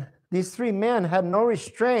men had no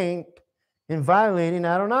restraint in violating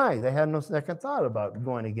Adonai. They had no second thought about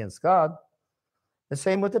going against God. The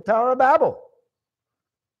same with the Tower of Babel.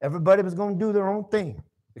 Everybody was going to do their own thing.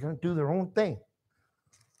 They're going to do their own thing.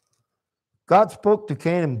 God spoke to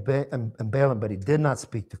Cain and Balaam, but he did not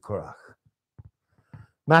speak to Korach.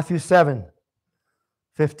 Matthew 7,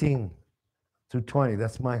 15 through 20.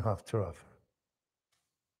 That's my haftarah.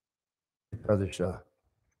 Brother Shah.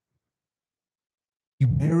 You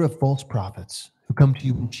beware of false prophets who come to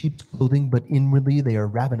you in sheep's clothing, but inwardly they are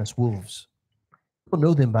ravenous wolves. You will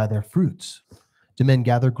know them by their fruits. Do men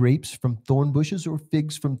gather grapes from thorn bushes or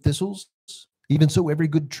figs from thistles? Even so, every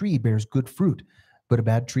good tree bears good fruit, but a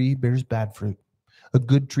bad tree bears bad fruit. A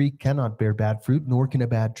good tree cannot bear bad fruit, nor can a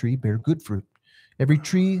bad tree bear good fruit. Every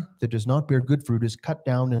tree that does not bear good fruit is cut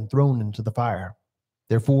down and thrown into the fire.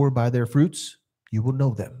 Therefore, by their fruits, you will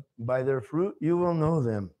know them. By their fruit, you will know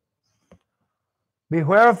them.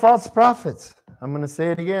 Beware of false prophets. I'm going to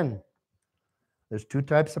say it again. There's two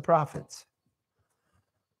types of prophets.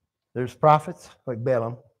 There's prophets like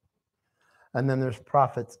Balaam, and then there's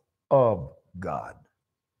prophets of God.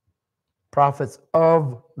 Prophets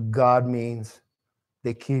of God means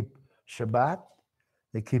they keep Shabbat,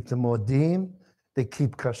 they keep the Modim, they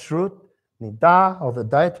keep Kashrut, Nidah, all the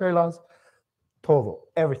dietary laws, total,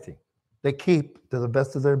 everything. They keep, to the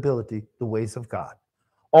best of their ability, the ways of God.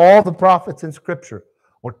 All the prophets in Scripture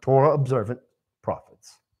were Torah-observant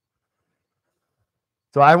prophets.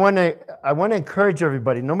 So I want to encourage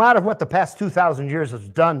everybody, no matter what the past 2,000 years has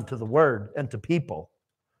done to the Word and to people,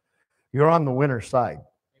 you're on the winner's side.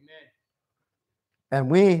 Amen.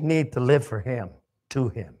 And we need to live for Him, to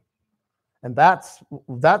Him. And that's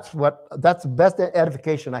the best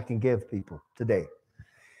edification I can give people today,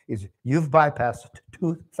 is you've bypassed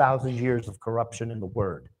 2,000 years of corruption in the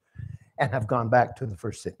Word and have gone back to the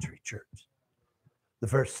first century church, the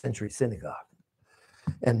first century synagogue.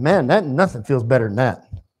 And man, nothing feels better than that.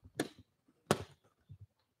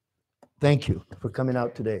 Thank you for coming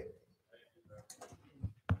out today.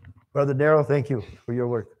 Brother Darrell, thank you for your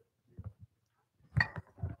work.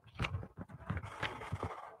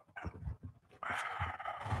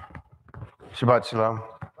 Shabbat Shalom.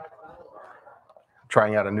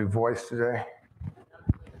 Trying out a new voice today.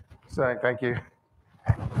 So thank you.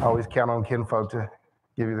 I always count on kinfolk to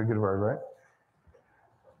give you the good word, right?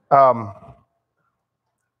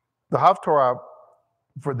 The Haftorah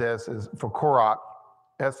for this is for Korach.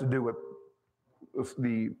 It has to do with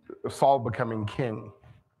the Saul becoming king.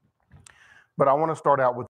 But I want to start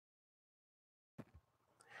out with,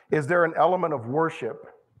 is there an element of worship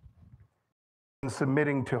in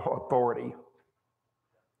submitting to authority?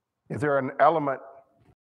 Is there an element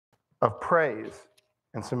of praise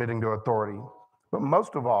in submitting to authority? But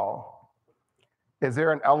most of all, is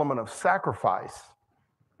there an element of sacrifice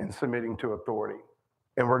in submitting to authority?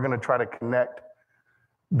 And we're going to try to connect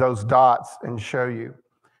those dots and show you.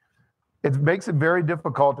 It makes it very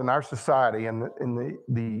difficult in our society and in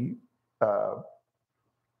the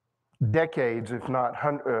decades, if not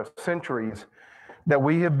centuries,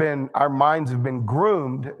 that our minds have been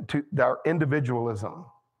groomed to our individualism,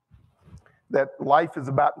 that life is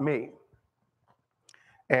about me.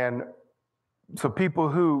 And so people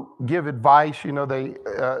who give advice, you know, they,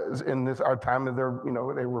 in our time, they're, you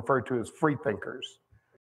know, they refer to as free thinkers.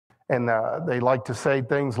 And they like to say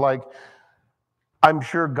things like, I'm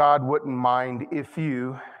sure God wouldn't mind if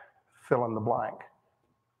you fill in the blank.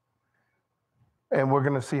 And we're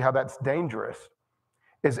going to see how that's dangerous.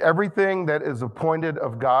 Is everything that is appointed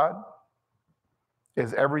of God,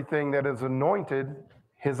 is everything that is anointed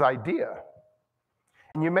his idea?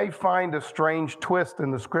 And you may find a strange twist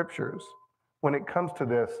in the scriptures when it comes to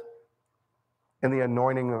this, in the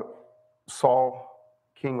anointing of Saul,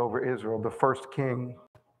 king over Israel, the first king.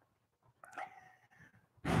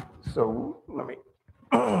 So let me.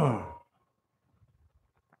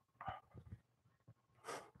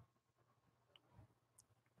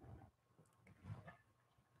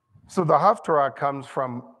 So the Haftarah comes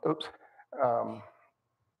from 1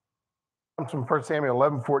 Samuel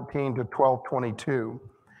 11:14 to 12:22.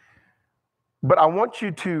 But I want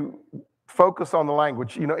you to focus on the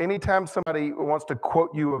language. You know, anytime somebody wants to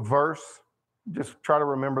quote you a verse, just try to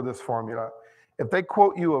remember this formula. If they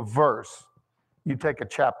quote you a verse, you take a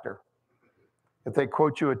chapter. If they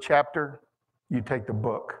quote you a chapter, you take the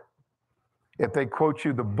book. If they quote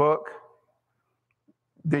you the book,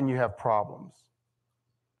 then you have problems.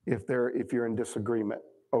 If you're in disagreement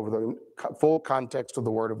over the full context of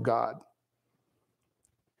the Word of God.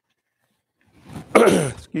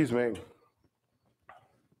 Excuse me.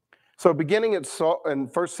 So beginning in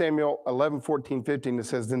 1 Samuel 11:14-15, it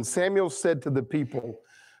says, Then Samuel said to the people,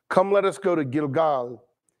 Come, let us go to Gilgal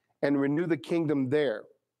and renew the kingdom there.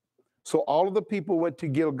 So all of the people went to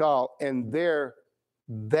Gilgal, and there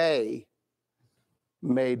they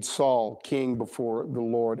made Saul king before the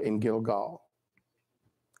Lord in Gilgal.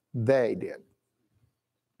 They did.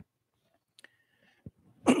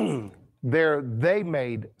 There they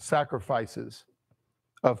made sacrifices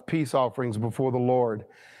of peace offerings before the Lord,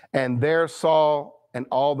 and there Saul and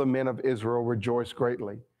all the men of Israel rejoiced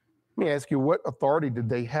greatly. Let me ask you, what authority did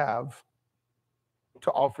they have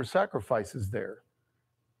to offer sacrifices there?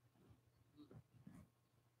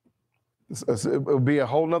 It would be a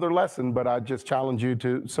whole nother lesson, but I just challenge you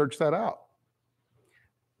to search that out.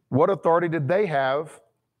 What authority did they have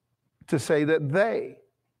to say that they?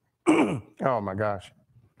 Oh my gosh,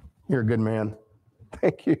 you're a good man.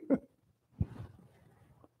 Thank you.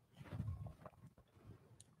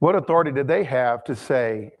 What authority did they have to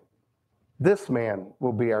say, this man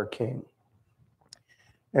will be our king?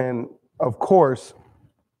 And of course,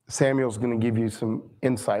 Samuel's going to give you some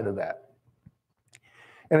insight of that.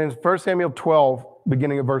 And in 1 Samuel 12,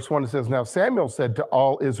 beginning of verse 1, it says, Now Samuel said to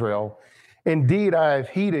all Israel, Indeed, I have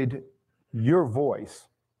heeded your voice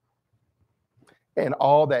and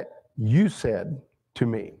all that you said to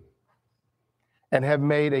me, and have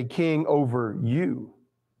made a king over you.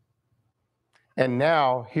 And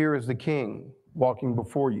now here is the king walking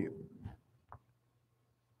before you.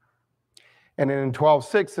 And then in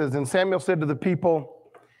 12:6 says, And Samuel said to the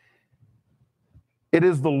people, It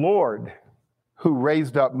is the Lord who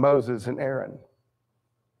raised up Moses and Aaron,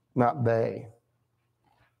 not they.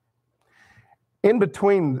 In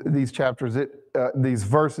between these chapters, these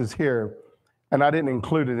verses here, and I didn't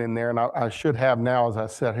include it in there, and I should have now as I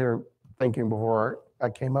sat here thinking before I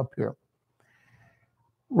came up here.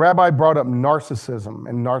 Rabbi brought up narcissism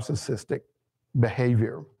and narcissistic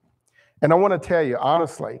behavior. And I want to tell you,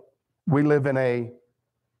 honestly, we live in a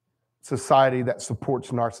society that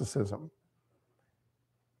supports narcissism.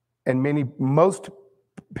 And most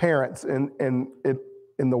parents in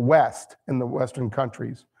the West, in the Western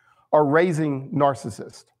countries, are raising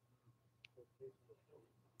narcissists.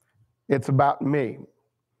 It's about me.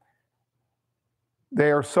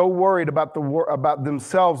 They are so worried about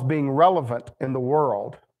themselves being relevant in the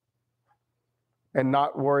world and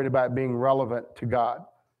not worried about being relevant to God,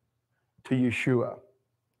 to Yeshua.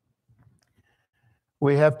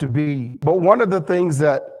 We have to be, but one of the things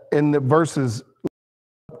that in the verses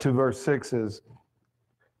to verse 6 is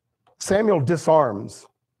Samuel disarms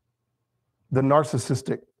the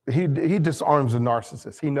narcissistic. He disarms the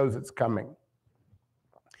narcissist. He knows it's coming.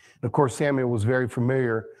 And of course, Samuel was very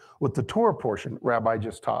familiar with the Torah portion Rabbi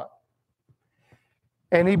just taught.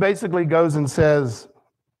 And he basically goes and says,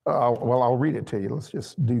 well, I'll read it to you. Let's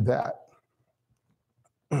just do that.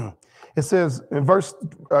 It says in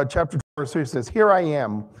chapter 2, verse 3, it says, Here I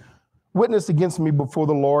am, witness against me before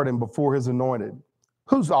the Lord and before his anointed.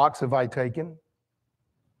 Whose ox have I taken?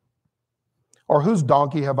 Or whose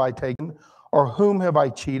donkey have I taken? Or whom have I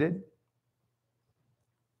cheated?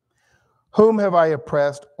 Whom have I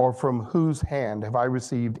oppressed, or from whose hand have I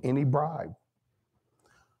received any bribe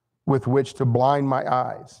with which to blind my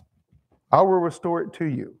eyes? I will restore it to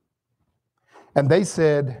you. And they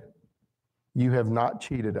said, you have not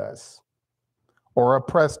cheated us or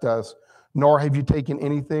oppressed us, nor have you taken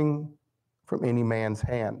anything from any man's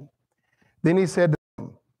hand. Then he said to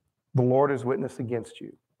them, the Lord is witness against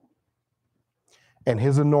you, and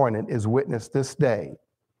his anointed is witness this day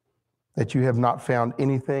that you have not found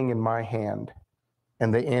anything in my hand.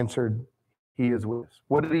 And they answered, he is witness.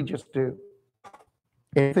 What did he just do?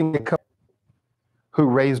 Anything that comes, who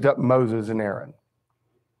raised up Moses and Aaron,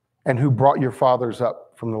 and who brought your fathers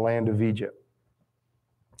up from the land of Egypt.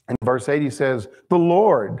 And verse 8 he says, the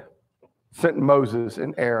Lord sent Moses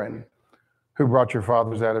and Aaron, who brought your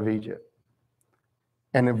fathers out of Egypt.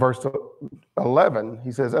 And in verse 11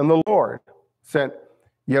 he says, and the Lord sent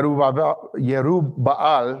Yerubbaal,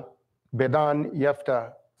 Bedan,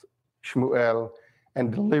 Jephthah, Shmuel,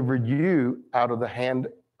 and delivered you out of the hand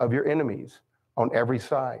of your enemies on every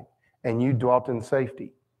side, and you dwelt in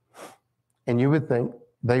safety. And you would think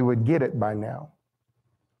they would get it by now.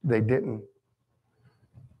 They didn't.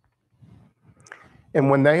 And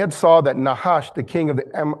when they had saw that Nahash, the king of the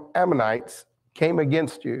Ammonites, came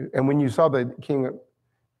against you, and when you saw the king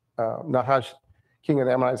of Nahash, king of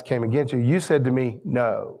the Ammonites, came against you, you said to me,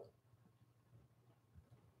 no,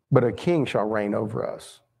 but a king shall reign over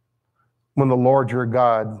us, when the Lord your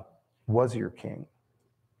God was your king.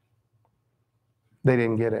 They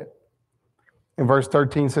didn't get it. And verse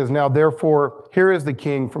 13 says, now therefore, here is the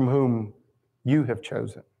king from whom you have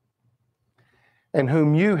chosen, and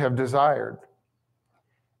whom you have desired.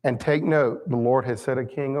 And take note, the Lord has set a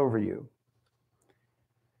king over you.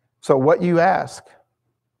 So what you ask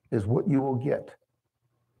is what you will get.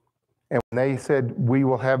 And when they said, we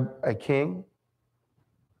will have a king,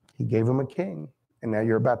 he gave them a king. And now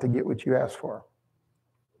you're about to get what you asked for,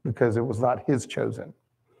 because it was not his chosen.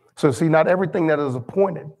 So see, not everything that is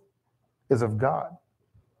appointed is of God.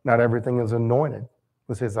 Not everything is anointed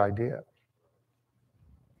was his idea.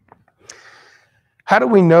 How do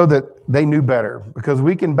we know that they knew better? Because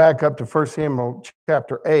we can back up to 1 Samuel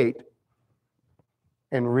chapter 8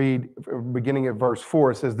 and read, beginning at verse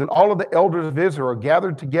 4, it says, then all of the elders of Israel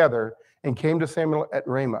gathered together and came to Samuel at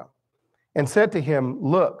Ramah and said to him,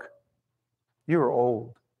 look, you are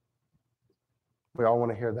old. We all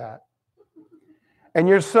want to hear that. And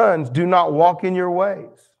your sons do not walk in your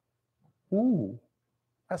ways. Ooh,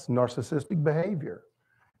 that's narcissistic behavior.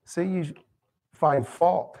 See, you find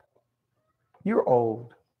fault. You're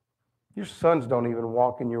old. Your sons don't even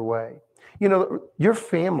walk in your way. You know, your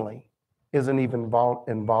family isn't even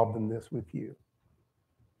involved in this with you.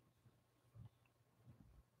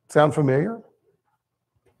 Sound familiar?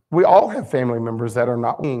 We all have family members that are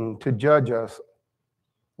not willing to judge us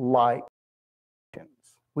like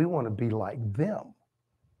we want to be like them.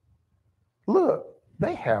 Look,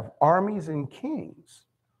 they have armies and kings.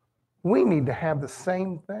 We need to have the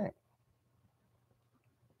same thing.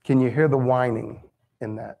 Can you hear the whining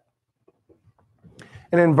in that?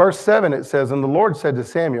 And in verse 7 it says, and the Lord said to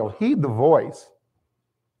Samuel, heed the voice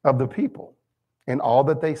of the people in all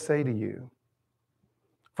that they say to you,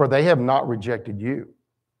 for they have not rejected you,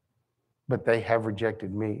 but they have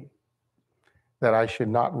rejected me, that I should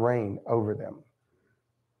not reign over them.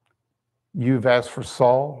 You've asked for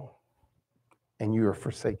Saul, and you are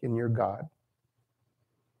forsaken your God.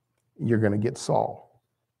 You're going to get Saul.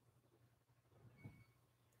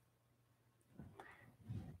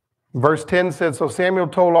 Verse 10 said, so Samuel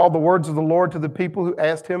told all the words of the Lord to the people who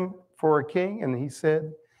asked him for a king, and he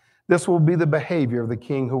said, this will be the behavior of the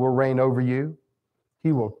king who will reign over you.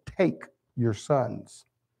 He will take your sons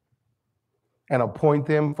and appoint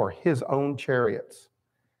them for his own chariots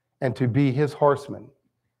and to be his horsemen,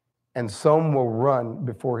 and some will run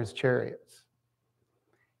before his chariots.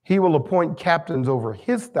 He will appoint captains over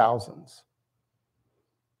his thousands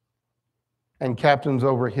and captains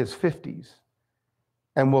over his 50s,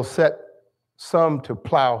 and will set some to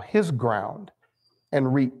plow his ground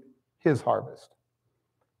and reap his harvest,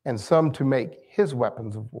 and some to make his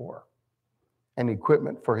weapons of war and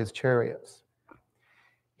equipment for his chariots.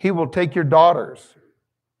 He will take your daughters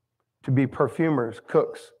to be perfumers,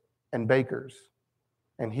 cooks, and bakers,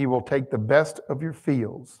 and he will take the best of your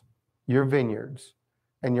fields, your vineyards,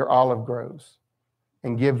 and your olive groves,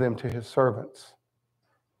 and give them to his servants.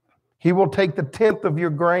 He will take the 10th of your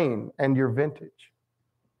grain and your vintage,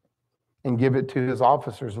 and give it to his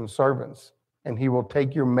officers and servants. And he will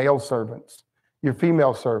take your male servants, your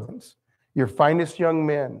female servants, your finest young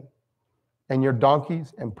men, and your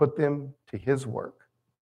donkeys, and put them to his work.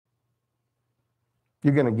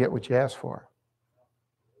 You're going to get what you ask for.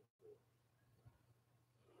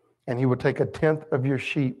 and he will take 1/10 of your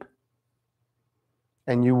sheep,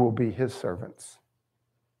 and you will be his servants.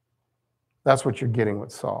 That's what you're getting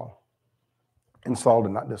with Saul. And Saul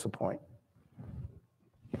did not disappoint.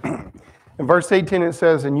 In verse 18 it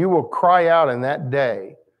says, and you will cry out in that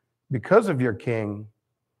day because of your king,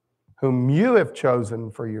 whom you have chosen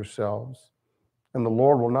for yourselves, and the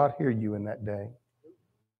Lord will not hear you in that day.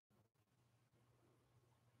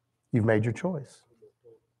 You've made your choice.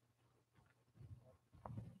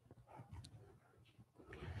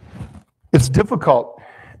 It's difficult to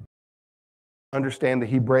understand the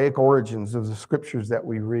Hebraic origins of the scriptures that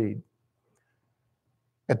we read.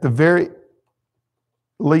 At the very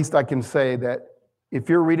least, I can say that if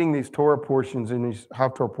you're reading these Torah portions and these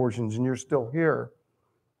Haftorah portions and you're still here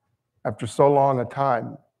after so long a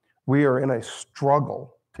time, we are in a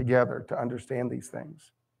struggle together to understand these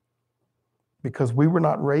things because we were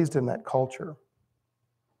not raised in that culture.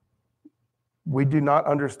 We do not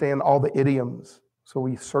understand all the idioms, so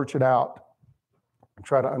we search it out and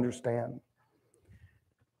try to understand.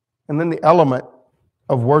 And then the element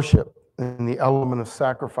of worship and the element of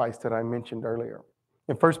sacrifice that I mentioned earlier.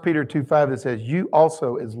 In 1 Peter 2:5, it says, you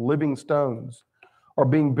also as living stones are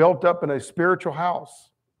being built up in a spiritual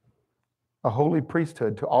house, a holy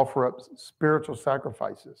priesthood to offer up spiritual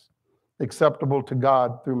sacrifices acceptable to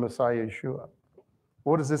God through Messiah Yeshua.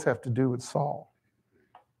 What does this have to do with Saul?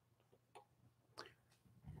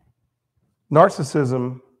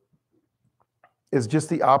 Narcissism is just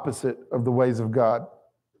the opposite of the ways of God.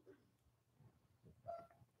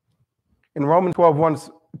 In Romans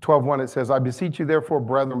 12:1, it says, I beseech you therefore,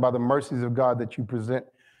 brethren, by the mercies of God, that you present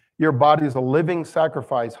your body as a living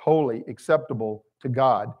sacrifice, holy, acceptable to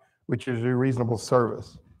God, which is your reasonable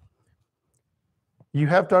service. You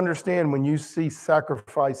have to understand when you see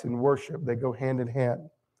sacrifice and worship, they go hand in hand.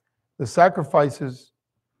 The sacrifices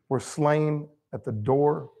were slain at the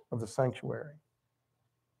door of the sanctuary.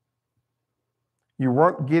 You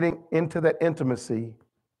weren't getting into that intimacy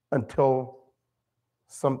until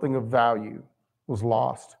something of value was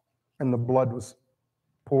lost and the blood was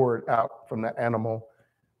poured out from that animal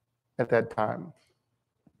at that time.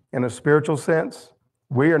 In a spiritual sense,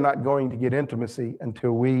 we are not going to get intimacy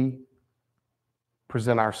until we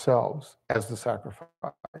present ourselves as the sacrifice.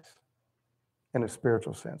 In a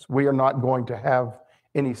spiritual sense, we are not going to have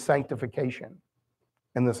any sanctification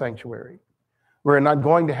in the sanctuary. We're not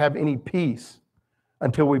going to have any peace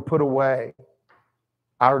until we put away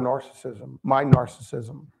our narcissism, my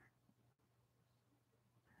narcissism.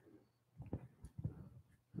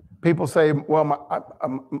 People say, well,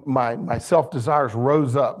 my self-desires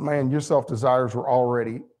rose up. Man, your self-desires were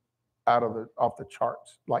already off the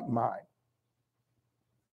charts, like mine.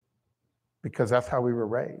 Because that's how we were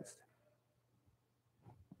raised.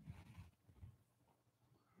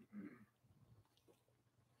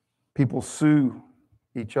 People sue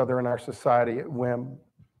each other in our society at whim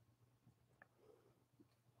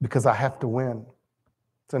because I have to win.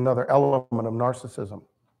 It's another element of narcissism.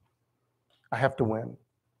 I have to win.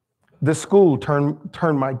 This school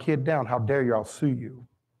turned my kid down. How dare you? I'll sue you.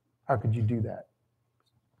 How could you do that?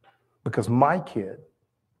 Because my kid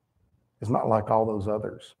is not like all those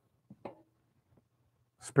others.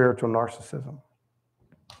 Spiritual narcissism.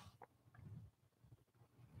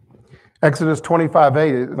 Exodus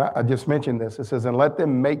 25:8, I just mentioned this. It says, and let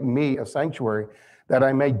them make me a sanctuary that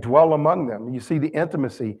I may dwell among them. You see the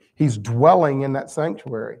intimacy. He's dwelling in that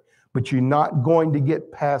sanctuary, but you're not going to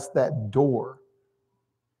get past that door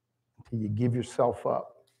until you give yourself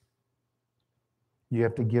up. You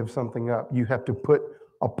have to give something up. You have to put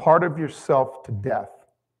a part of yourself to death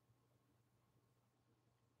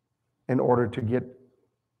in order to get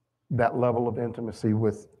that level of intimacy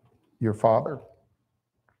with your Father.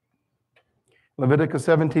 Leviticus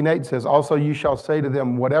 17:8 says, also you shall say to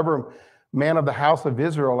them, whatever man of the house of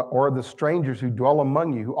Israel or the strangers who dwell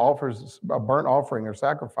among you who offers a burnt offering or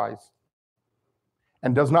sacrifice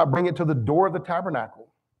and does not bring it to the door of the tabernacle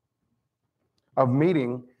of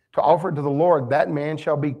meeting to offer it to the Lord, that man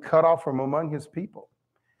shall be cut off from among his people.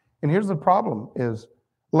 And here's the problem is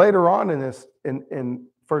later on in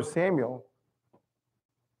 1 Samuel,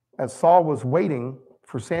 as Saul was waiting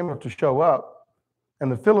for Samuel to show up,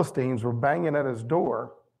 and the Philistines were banging at his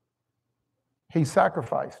door, he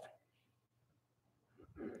sacrificed.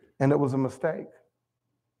 And it was a mistake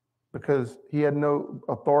because he had no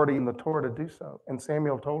authority in the Torah to do so. And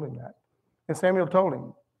Samuel told him that. And Samuel told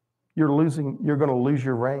him, you're going to lose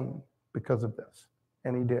your reign because of this.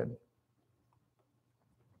 And he did.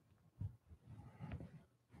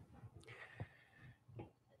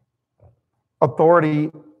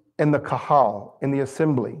 Authority in the kahal, in the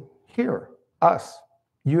assembly, here, us,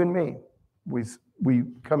 you and me, we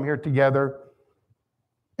come here together,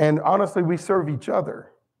 and honestly, we serve each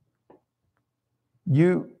other.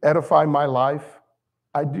 You edify my life.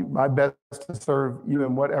 I do my best to serve you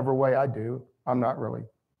in whatever way I do. I'm not really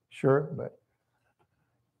sure, but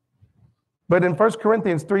in 1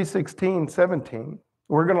 Corinthians 3:16, 17,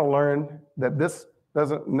 we're going to learn that this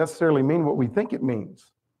doesn't necessarily mean what we think it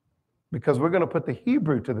means, because we're going to put the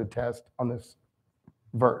Hebrew to the test on this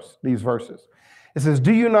verse, these verses. It says,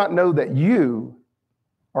 "Do you not know that you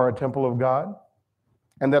are a temple of God,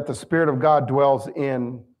 and that the Spirit of God dwells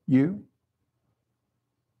in you?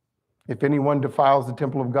 If anyone defiles the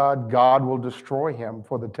temple of God, God will destroy him,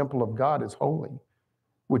 for the temple of God is holy,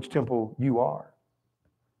 which temple you are."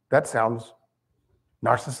 That sounds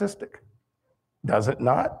narcissistic, does it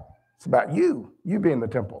not? It's about you being the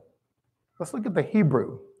temple. Let's look at the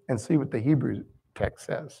Hebrew and see what the Hebrew text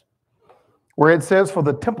says. Where it says, "For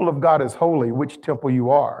the temple of God is holy, which temple you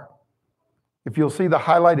are." If you'll see the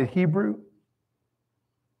highlighted Hebrew,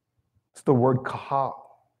 it's the word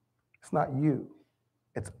kahal. It's not you,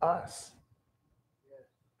 it's us.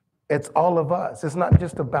 It's all of us. It's not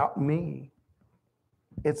just about me,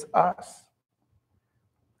 it's us.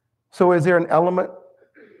 So is there an element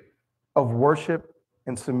of worship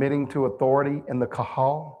and submitting to authority in the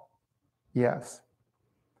kahal? Yes.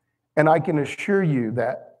 And I can assure you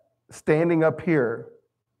that standing up here,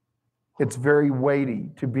 it's very weighty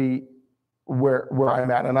to be where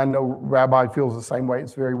I'm at. And I know Rabbi feels the same way.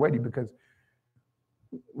 It's very weighty because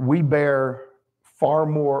we have far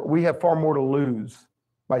more to lose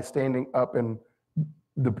by standing up in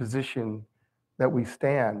the position that we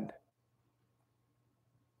stand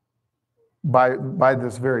by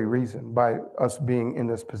this very reason, by us being in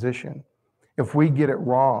this position. If we get it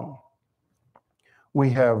wrong, we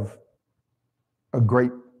have a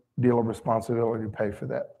great deal of responsibility to pay for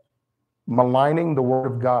that. Maligning the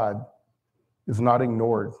word of God is not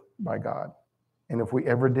ignored by God. And if we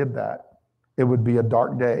ever did that, it would be a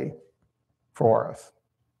dark day for us.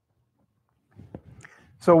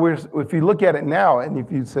 So if you look at it now, and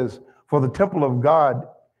if it says, "For the temple of God,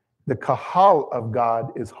 the kahal of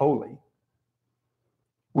God is holy,"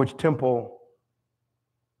 which temple,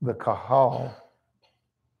 the kahal,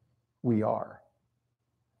 we are,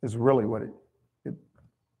 is really what it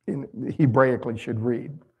in Hebraically should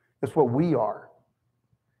read. It's what we are.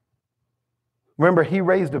 Remember, he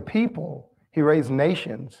raised a people, he raised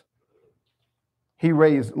nations, he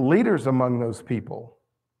raised leaders among those people,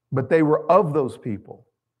 but they were of those people.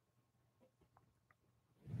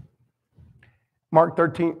 Mark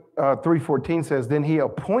 3:14 says, "Then he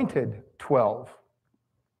appointed 12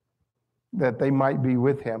 that they might be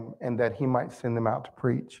with him and that he might send them out to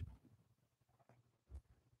preach."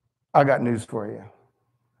 I got news for you.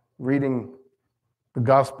 Reading the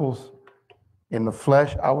Gospels in the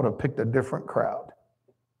flesh, I would have picked a different crowd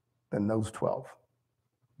than those 12.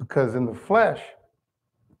 Because in the flesh,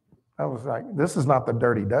 I was like, this is not the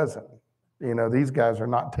dirty dozen. These guys are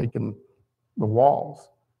not taking the walls.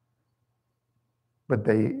 But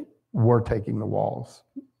they were taking the walls,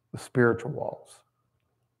 the spiritual walls.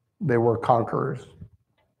 They were conquerors.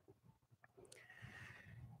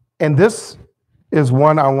 And this is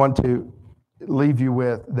one I want to leave you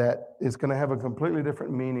with that is going to have a completely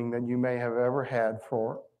different meaning than you may have ever had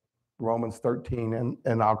for Romans 13.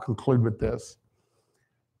 And I'll conclude with this.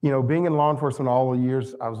 Being in law enforcement all the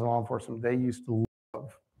years I was in law enforcement, they used to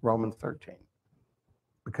love Romans 13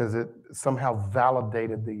 because it somehow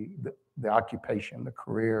validated the occupation, the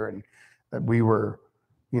career, and that we were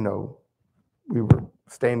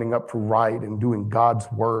standing up for right and doing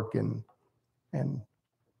God's work, and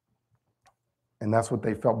that's what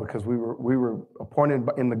they felt because we were appointed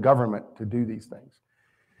in the government to do these things.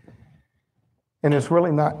 And it's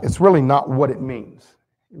really not what it means.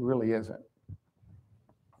 It really isn't.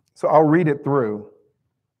 So I'll read it through.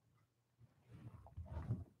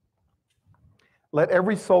 "Let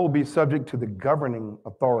every soul be subject to the governing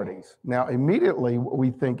authorities." Now, immediately what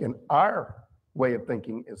we think in our way of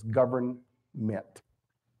thinking is government.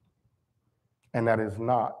 And that is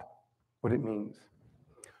not what it means.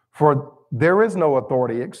 "For there is no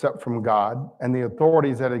authority except from God, and the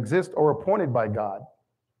authorities that exist are appointed by God."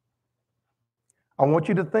 I want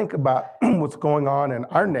you to think about what's going on in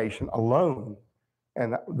our nation alone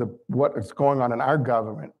and what is going on in our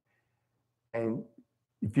government. And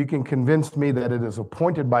if you can convince me that it is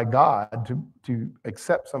appointed by God to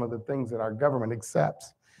accept some of the things that our government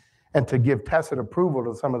accepts and to give tacit approval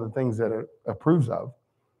to some of the things that it approves of,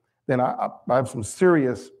 then I have some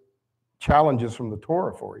serious challenges from the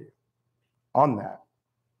Torah for you on that.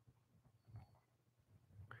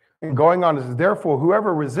 And going on, it says, "Therefore,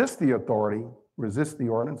 whoever resists the authority resists the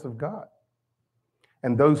ordinance of God.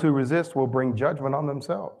 and those who resist will bring judgment on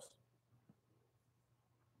themselves.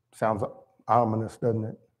 Sounds ominous, doesn't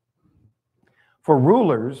it? For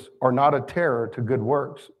rulers are not a terror to good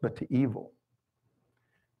works, but to evil.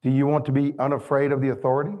 Do you want to be unafraid of the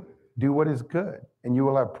authority? Do what is good, and you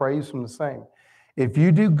will have praise from the same. If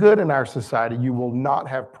you do good in our society, you will not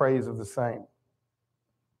have praise of the same.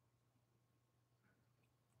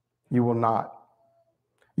 You will not.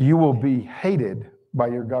 You will be hated by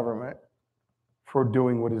your government for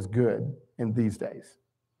doing what is good in these days.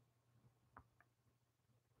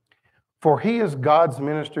 For he is God's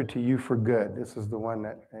minister to you for good. This is the one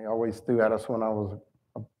that they always threw at us when I was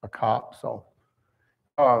a cop. So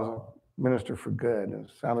I was a minister for good.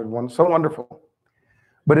 It sounded so wonderful.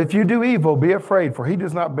 But if you do evil, be afraid, for he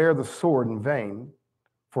does not bear the sword in vain,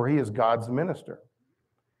 for he is God's minister.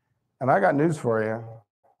 And I got news for you.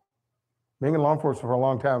 Being in law enforcement for a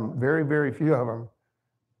long time, very, very few of them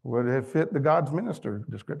would have fit the God's minister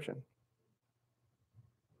description.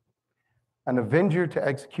 An avenger to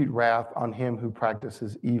execute wrath on him who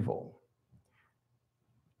practices evil.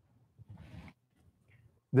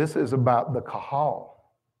 This is about the kahal.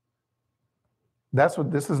 That's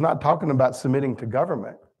what this is not talking about, submitting to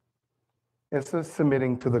government. It's a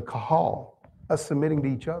submitting to the kahal, us submitting to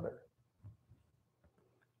each other.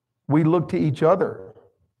 We look to each other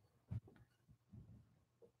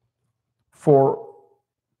for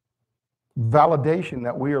validation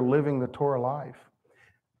that we are living the Torah life.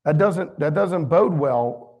 That doesn't bode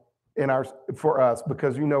well for us,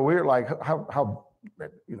 because we're like, how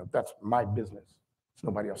that's my business. It's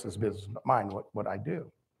nobody else's business but mine, what I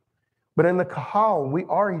do. But in the kahal, we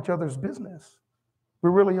are each other's business. We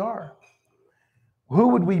really are. Who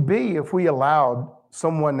would we be if we allowed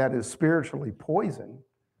someone that is spiritually poisoned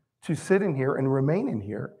to sit in here and remain in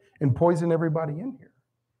here and poison everybody in here?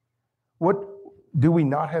 What, do we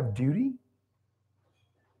not have duty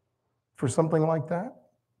for something like that?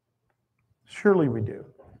 Surely we do.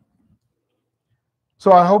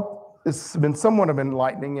 So I hope it's been somewhat of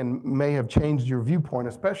enlightening and may have changed your viewpoint,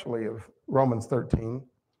 especially of Romans 13.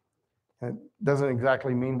 It doesn't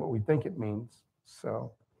exactly mean what we think it means.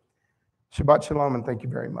 So Shabbat Shalom, and thank you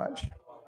very much.